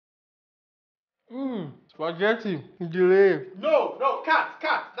 Spaghetti. Delay. No, cut.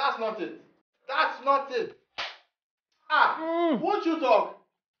 That's not it. Won't you talk?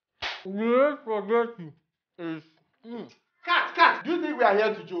 Delay spaghetti is... Cut. Do you think we are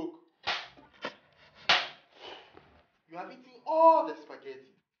here to joke? You have eaten all the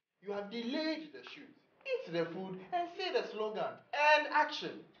spaghetti. You have delayed the shoot. Eat the food and say the slogan. And action.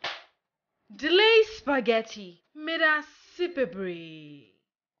 Delay spaghetti. Meda sipebre.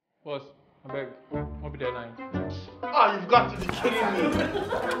 Boss, I beg. I'll be there 9. Oh, you've got to be kidding me.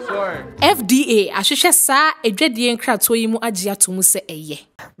 Sorry. FDA, ahwehwe saa edwadie nkrato yi mu agye atomu se eye.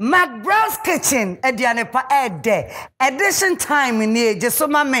 McBrown's Kitchen, Edianepa Ede. Edition time in here, just so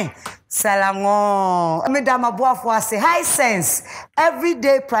mame. Salango. Madame Boafwa say high sense.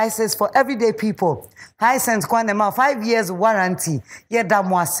 Everyday prices for everyday people. High sense kwanema 5 years warranty. Ye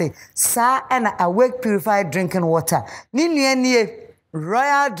damwase. Sa and awake purified drinking water. Ni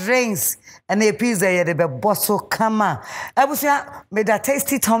Royal drinks and a pizza ye de bosso kama. Ebusia made a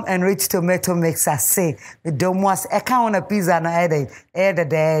tasty Tom and rich tomato mix say the domwas on a pizza na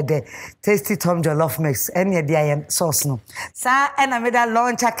ede tasty Tom jollof mix any dia sauce no. Sa and I made a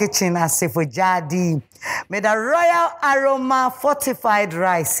launcher kitchen as say for jadi. Made a Royal Aroma fortified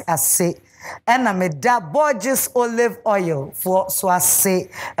rice as say. And I made that Borges olive oil for so I say.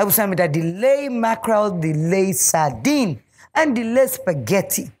 Ebusia made a delay mackerel, delay sardine. And delay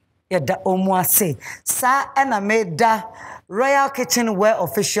spaghetti. Yada omwa say. Sa and I made that Royal Kitchenware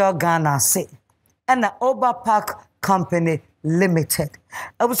official Ghana say. And the Oberpark Company Limited.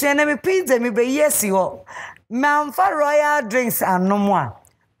 I was saying me pizza me be yes yo. Man for Royal drinks and no more.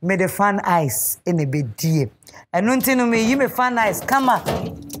 Me the fan ice in a bit dear. And nothing me you me fan ice. Come on.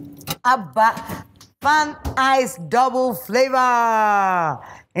 Abba fan ice double flavor.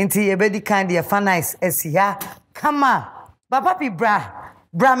 Into your bedi candy fan ice SE. Come on. Pappy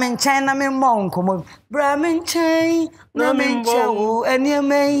Brahmin China me monko Brahmin chain no me chow and ye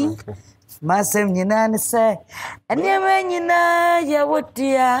may Massam Yinan say and ye may ya what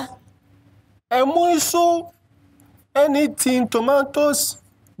dear and more so anything tomatoes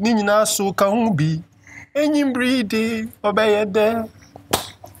Nina so can be any breedy obey there.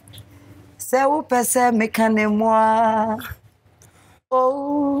 So pesa mekane moi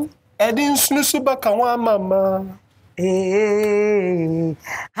oh Edin snusuba kawa mama. Hey,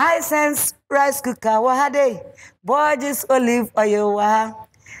 high sense rice cooker wahade, Borges olive oil wa,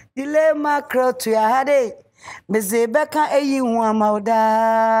 delay mackerel to ya hade, Mezebeka eyi hu amauda.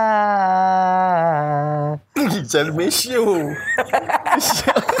 Tell me show.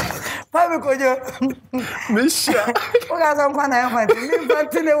 Pappy Kojo. Misha. Oga so kwa na yo fanti. Mi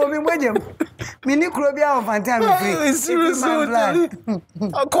fanti ne wo mi mojem. Mi ni kuro bia wo fanti am free. Serious.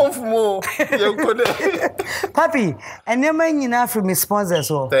 I come from more. Pappy, enema nyina from my sponsors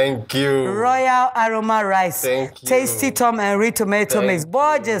so. Thank you. Royal Aroma Rice. Thank you. Tasty Tom and Rich Tomato Mix.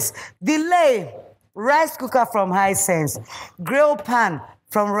 Gorgeous. Delay. Rice cooker from Hisense. Grill pan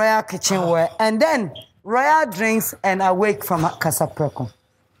from Royal Kitchenware. And then Royal Drinks and Awake from Casapreco.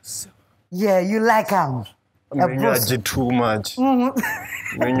 Yeah, you like them. Menu aje too much.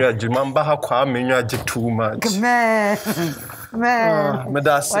 Menu aje mamba hakwa menu aje too much. Man.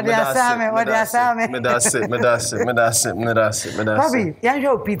 Medase. Pappy, you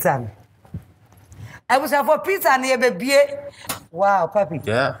show pizza. I was for pizza near baby. Wow, Pappy.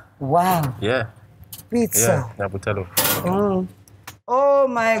 Yeah. Wow. Yeah. Pizza. Yeah, Nabutelo. Oh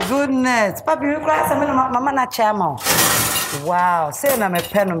my goodness. Pappy, you cry some mama na chama. Wow. Say na me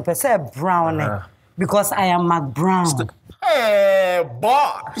pen say brown. Because I am McBrown's. Hey,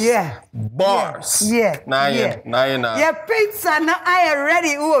 bars. Yeah. Bars. Yeah. Nah. Yeah, pizza. Now I am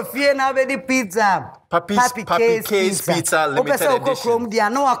ready. Who fear now the pizza? Pappy Case Pizza Limited Edition. They are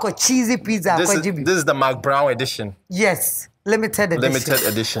no cheesy pizza. This is the McBrown edition. Yes. Limited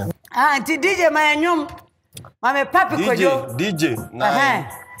edition. Auntie DJ Mayanyum. Mame Pappy Kojo. DJ. Na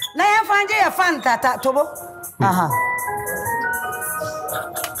ya fanje ya fan tata tobo.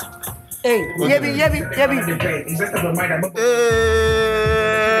 Hey, yebi.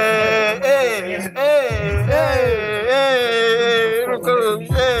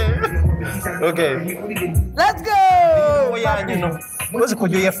 Okay. Let's go. Oh yeah, you know. What's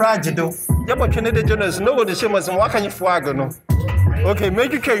Kojo you fragile? You but you need the journalists. No one the shame as what can you flag no? Okay,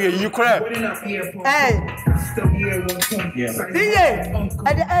 make you carry you crap. Hey. DJ.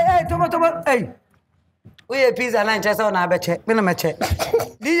 Hey, tomo. Hey. We have pizza lunch just on our check. Me no me check.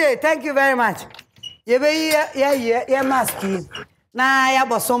 DJ, thank you very much. You be yeah maski. Na ya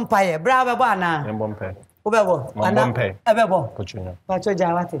bo sompaye. Bravo bwana. Mbompe. Ubebo. Mbompe. Ebebo. Kochunya. Pacho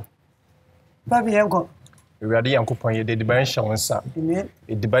jawate. Papi yanko. Irade yankopon ye de ban hyewonsa.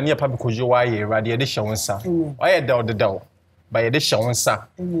 E de ban ye Pappy Kojo wa ye irade ye de hyewonsa. Wa ye daw de daw. Ba ye de hyewonsa.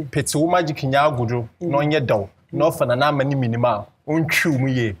 Peti wo magic nya agodo no nye daw. No fa na amani minima. Ontwu mu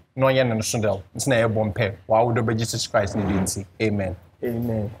ye no ye no so daw. Ntina ye bompe. Wa wo do be Jesus Christ ni dinti. Amen.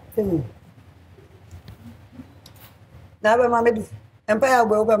 Na be mame empire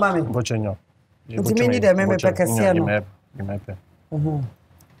bo be mame. Bochonyo. Ntimi de me pekese no.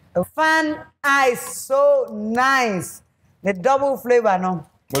 A fan ice so nice. The double flavor no.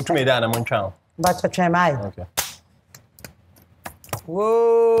 What to me da na montwa. But try my. Okay.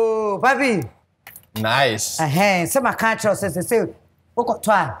 Whoa, Pappy. Nice. Some my control say oko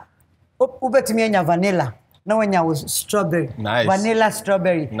twa. Ubetimi anya vanilla. No when you was strawberry. Nice. Vanilla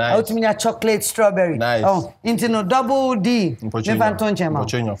strawberry. Nice. Ultimate chocolate strawberry. Nice. Oh, into no double D.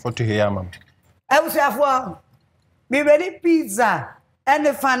 Mpochonyo for to hear mam. I was for be ready pizza and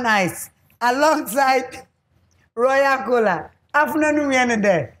the fan ice alongside Royal Cola. Afternoon we are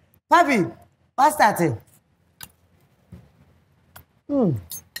there. Pappy, what's that?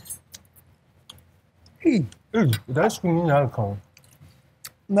 That's me alcohol.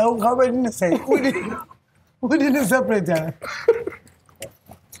 No, how about you say? Who didn't separate that?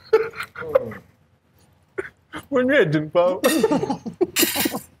 When you didn't power.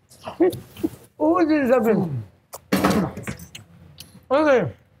 Who didn't separate?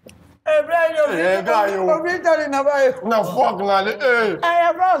 Okay. Hey, Brian, you're telling about no fuck, man. Hey. I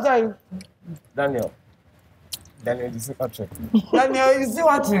have browser. Daniel, you see what? Daniel, you see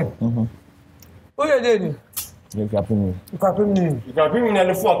what? Who you doing? You capping me. You capping me and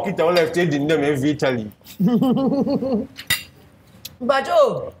the fuck it all left in them every Italy. But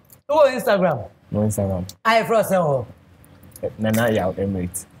who Instagram? No Instagram. I have frozen ho. Nana Yao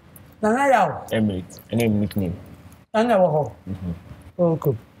Emirates. Nana Yao? Emirates. Any nickname. Nana Yao.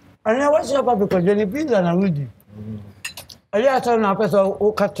 Okay. And now what's your Pappy Kojo? You pizza and Rudy. Are you telling a person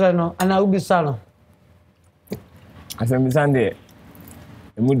who catch no and I will be sana? I said, Miss Sunday,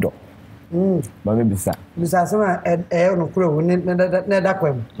 a mudo. Baby bisa. Bisa sama no kuro ne da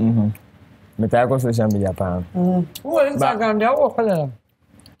kwem. Meta ko social media pa. Who Instagram dia wo kala.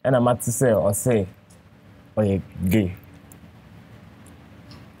 And I'm at to say or say or you gay.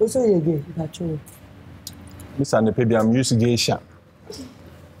 Who say you gay? That's true. Miss Sunday baby I'm used to gay shop.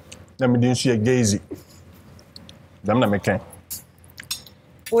 Na me din so gazy. Dam na me kan.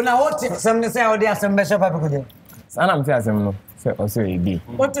 Una what some say how they are some measure Pappy Kojo. Sana mfi asem no. Say also you gay.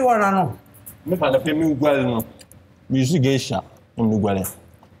 What you want no? Me pa na pe mi gwale no. Mi su geisha, mi gwale.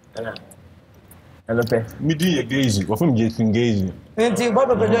 Hello pe. Mi di ye geizi, wa fam Jason geizi. Enti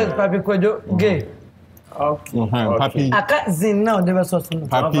Pappy Kojo is Pappy Kojo gay. Okay. Pappy. Aka zin now they were so soon.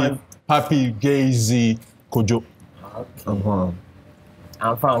 Pappy geizi Kojo. Okay.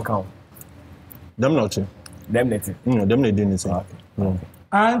 I'm from Kong. Them not. Them native. Them they didn't say.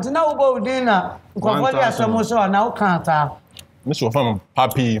 And now go dinner. Nkwafo dey asemo so na o kan ta. Me so fam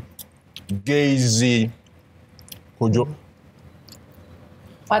Pappy geizi Kojo.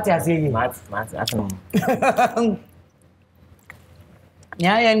 What you say? Mat.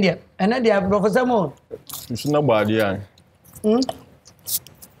 Yeah, India. And then Professor Mo. You should not bad yeah.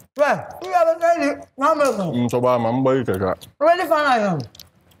 Well, you have a very normal. So ba man boy kaka. Ready for now.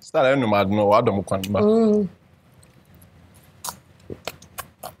 Start no mad no wa dom kwan ba.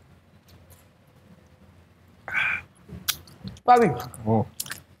 Papi.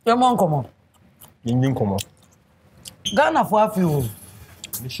 Your mom come on. Yin come on. Ghana for a few.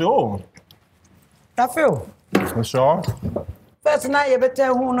 Sure. I feel. Sure. First night you better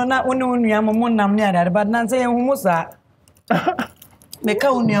who no na wonu nua mo nam ne adade but nan say hu musa. Me ka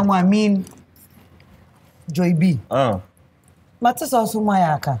nua mo amin. Joy B. Mate so so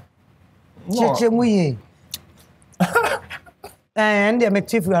mayaka. Cheche mu ye. And the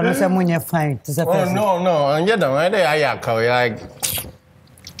chief you are say munye fine. No. And you don't dey ayaka like.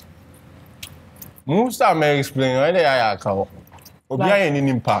 Musa me explain why dey ayaka. Obi ayen ni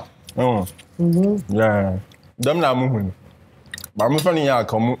nimpa. Yeah. Dem na mu hu. Ba mu fa ni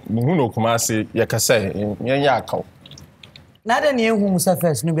ayaka mu hu no kuma se ye kasa ye ayaka. Na de ne hu musa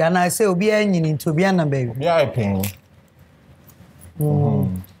first no bi ana say obi anyini nti obi ana baby. Bi ai pin.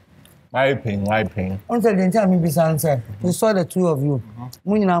 I pin. On tell the entire me be answer. We saw the two of you.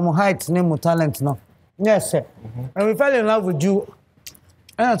 Munyina mo height ne mo talent no. Yes sir. And we fell in love with you.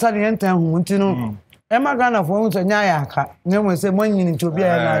 And I started enter hu nti no. Emma Ghana for unto nyayaka. Nyemo say monyini nti obi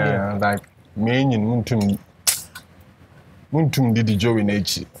ana de. Like me nyin muntum didi jowi na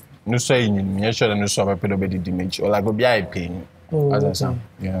echi. No so yin me sure no so pedo be didi mechi. Ola go bi ai pin. As I say.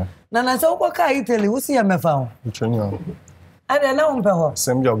 Yeah. Na so ko ka Italy wo si ya mefa ho. Uchonyo. Ada na umpe ho.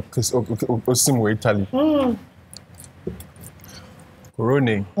 Sem jo osim we Italy.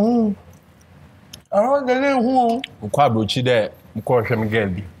 Corona. Aro de le hu. Mkwa brochi de mkwa hwe me girl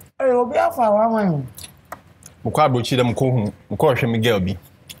bi. Obi afa wa wan. Mkwa brochi de mkwa hwe me girl bi.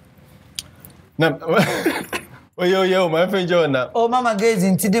 Na Oyo, my friend Jonah. Oh, Mama Gaze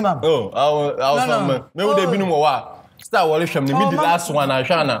in Tidimam. Oh, I'll maybe they been more. Star Wallish from the last one,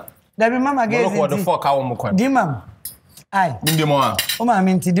 Ashana. There be Mama Gaze. What the fuck, how much? Dimam. Aye. Dimam. Oh, I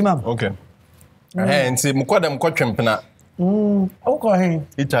mean Tidimam. Okay. And see, Mukodam Cochampana. Okay.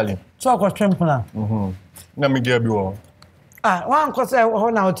 Italy. So I got Trampana. Let me give you. One cause I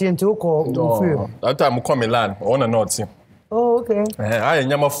want out into call. That time come Milan, on a note. Oh, okay. I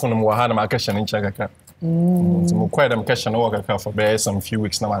never found him had a question in Chagaka. So quite a question work for bear some few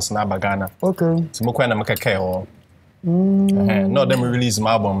weeks now as Ghana. Okay. So quite a make or no them release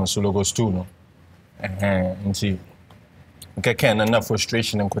my album so logos too no. And see. Okay, enough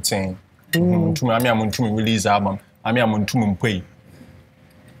frustration and quitting. To me, I'm going to release album. I'm going to pay.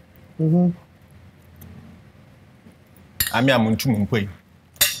 I'm going to pay.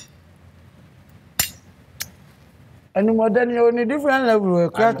 And more than you on a different level,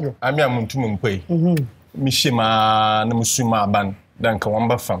 correctly. I'm going to pay. Mishima, no Musuma ban, then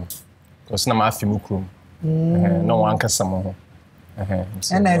Kawamba fam. Because no matter MiPROMO. No one can summon.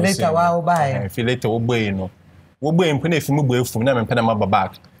 And I later while by. If you later obey, no. Obey and put if you move from them and put them up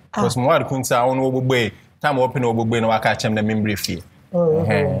back. Because more kunta on obey, time open obey no I catch them the memory fee.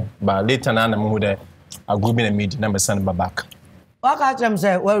 But later on, I'm with a group in a meeting, number send back. What catch them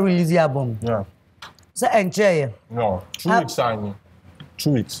say, well, release the album. Yeah. So, and chair. No, 2 weeks, I mean.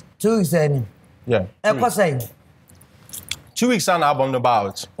 2 weeks. 2 weeks, any. Yeah. 2 weeks on album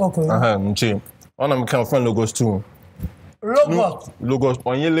about. Okay. One of them can find logos too. Logos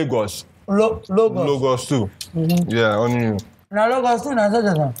on your Lagos. Logos too. Yeah, on you. Now logos too,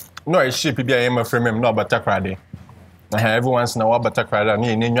 now no, it's ship be a M frame no but takrade. Every once in a while but takrade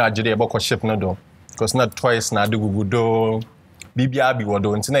ni new agide about ship no do. Because not twice na do do. Bibia bi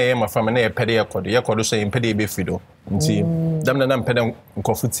wodo nti na yema fam na ye pede yekodo so yempede be fido nti dam na mpede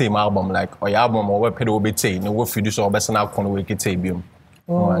nkofu team album like or your album or we pede obetey na wo fido so obese na akon we kitey biom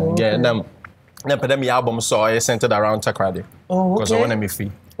yeah dam na pede me album so I centered around takrade because I want me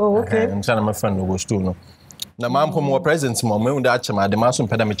free I'm trying my friend no go stool no na MiPROMO present mo me unda achema de ma so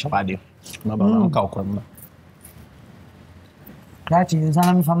mpede me chabade na ba na ka okon that is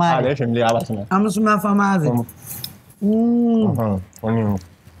I'm from my I'm from my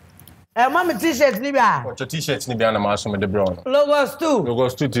Mama t-shirts ni bia. What t-shirts ni bia na ma so me de brown. Logos 2.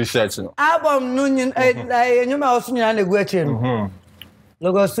 Logos 2 t-shirts no. Album no nyin enyuma osu nyina na egu achi no.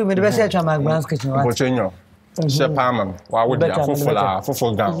 Logos 2 me de be share twa McBrown's kitchen what. Pochenyo. Shepam. Wa wo dia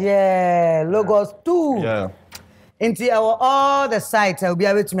fofo gan. Yeah, Logos 2. Yeah. Into all the sites I'll be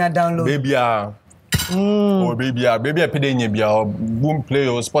able to download. Baby oh baby pedenye bia boom play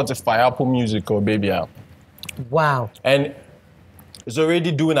or Spotify, Apple Music or baby. Wow. And it's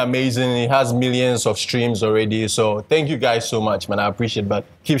already doing amazing. It has millions of streams already. So thank you guys so much, man. I appreciate it. But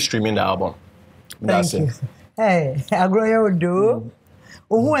keep streaming the album. That's Thank you. it. Hey, I grow you do.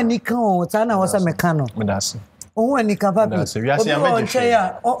 Who any can tana was a mechano. That's it. Who any can papi. That's it. We are seeing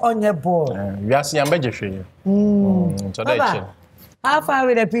on your board. We are seeing better. So that's it. How far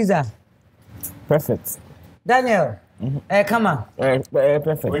with the pizza? Perfect. Daniel. Come on. Perfect.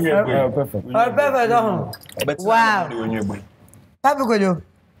 Perfect. Wow. Pappy Kojo.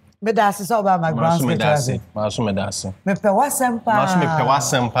 Me dasi so ba McBrown's kitchen. Me dasi. Me pe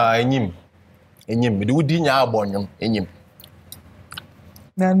wasempa enyim. Me de wudi nya abonyum enyim.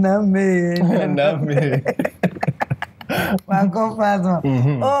 Na me. Go fast.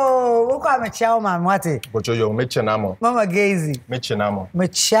 Oh, wo kwa me chia o mama wate. Kojo yo me chia na mo. Mama Gazy. Me chia na mo. Me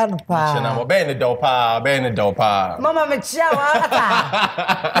chia no pa. Me chia na mo. Be ne do pa. Mama me chia wa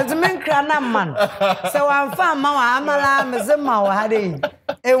ata. It's men kra na man. So am fa mama amala me zema wa hade.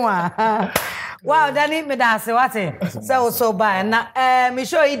 Ewa. Wow, Danny me da se wate. So ba na me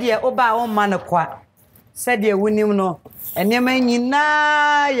show you there oba o man kwa. Said ye wunim no. Enema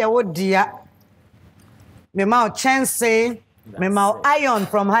nyina ye wo dia. Me mau chance, me mau iron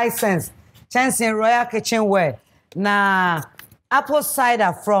from High Sense. Chance in Royal Kitchenware. Na apple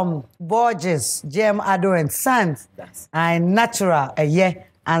cider from Borges, Jem Ado and Sons. And natural,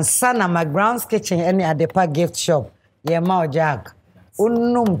 and Sana McBrown's Kitchen, any Adepa gift shop. Ye mau jag.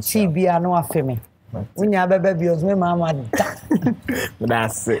 Unum tea no afeme. Unya bebe bios me mama da.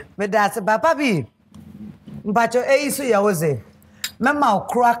 That's it. Papa bi. Mpacho isu ya woze. Mama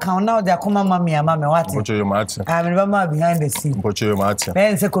okra count now they come mama mama what? Bocho yo mati. I mean mama behind the scene. Bocho yo mati.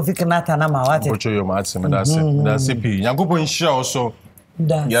 Ben se Kofi Kenata na ma what? Bocho yo mati. That's it. Nyankopon insure also.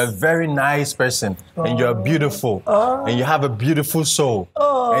 You're a very nice person and you're beautiful and you have a beautiful soul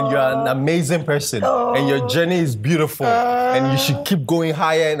and you're an amazing person and your journey is beautiful and you should keep going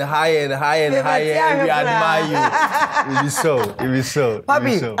higher and higher and higher and higher and we admire you. It will be so.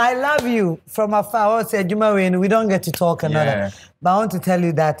 Papi, I love you from afar. I said, we don't get to talk another. But I want to tell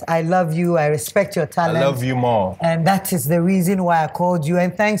you that I love you. I respect your talent. I love you more. And that is the reason why I called you.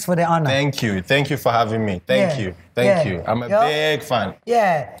 And thanks for the honor. Thank you. Thank you for having me. Thank you. Thank you. I'm a big fan.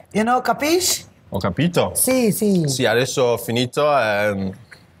 Yeah. You know, capisci? Ho capito. Sì. Sì, adesso ho finito.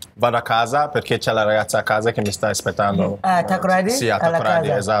 Vado a casa perché c'è la ragazza a casa che mi sta aspettando. Takoradi? Sì, a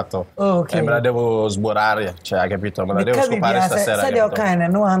Takoradi, esatto. Ok. E me la devo sborare, cioè, hai capito? Me la devo scopare stasera. Sai okay,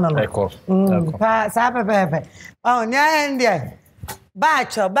 no hanno. Ecco. Sa pepe. Oh, niente.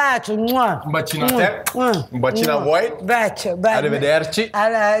 Bacio, mua. Un bacino a te, un bacino a voi. Bacio. Arrivederci.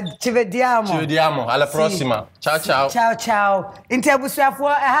 Ci vediamo. Alla prossima. Ciao. Ciao. Interbusuafo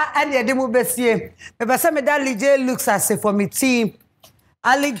and the demo besie. Me say me that LJ looks as for me team.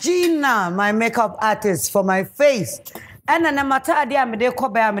 Aligina, my makeup artist for my face. And na mata dia me de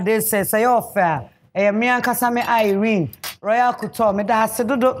koba me de say offer. Me ankasa me Irene, Royal Couture me da hase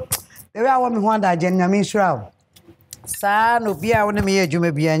dodo. The way I want me ho da je nyame shraw. Sa no bia wona me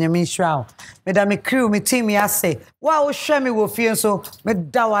adwuma bia nyame shraw. Me da me crew me team ya say. Wa wo hwe me wo fie so me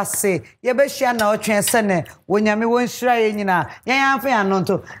da wa say. Ye be hia na otwen se ne wo nyame won shra ye nyina. Yan amfa ya no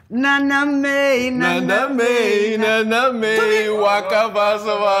nto. Nana me waka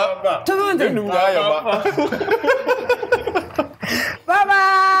basawa.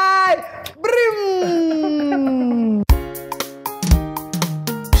 Bye. Brim.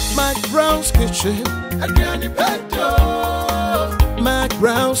 McBrown's Kitchen. Again,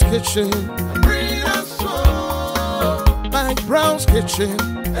 McBrown's Kitchen. McBrown's Kitchen.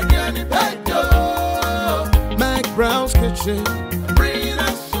 Again, McBrown's Kitchen.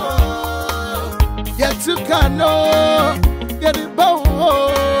 Yet to Kano. Get it bow.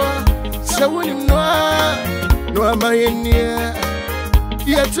 So when you know, no am I in here.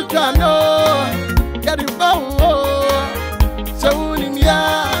 Yet to Kano. Get it bow. So when you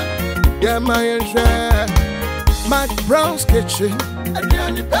yeah, my share. McBrown's Kitchen.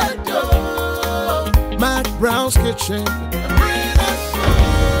 McBrown's Kitchen.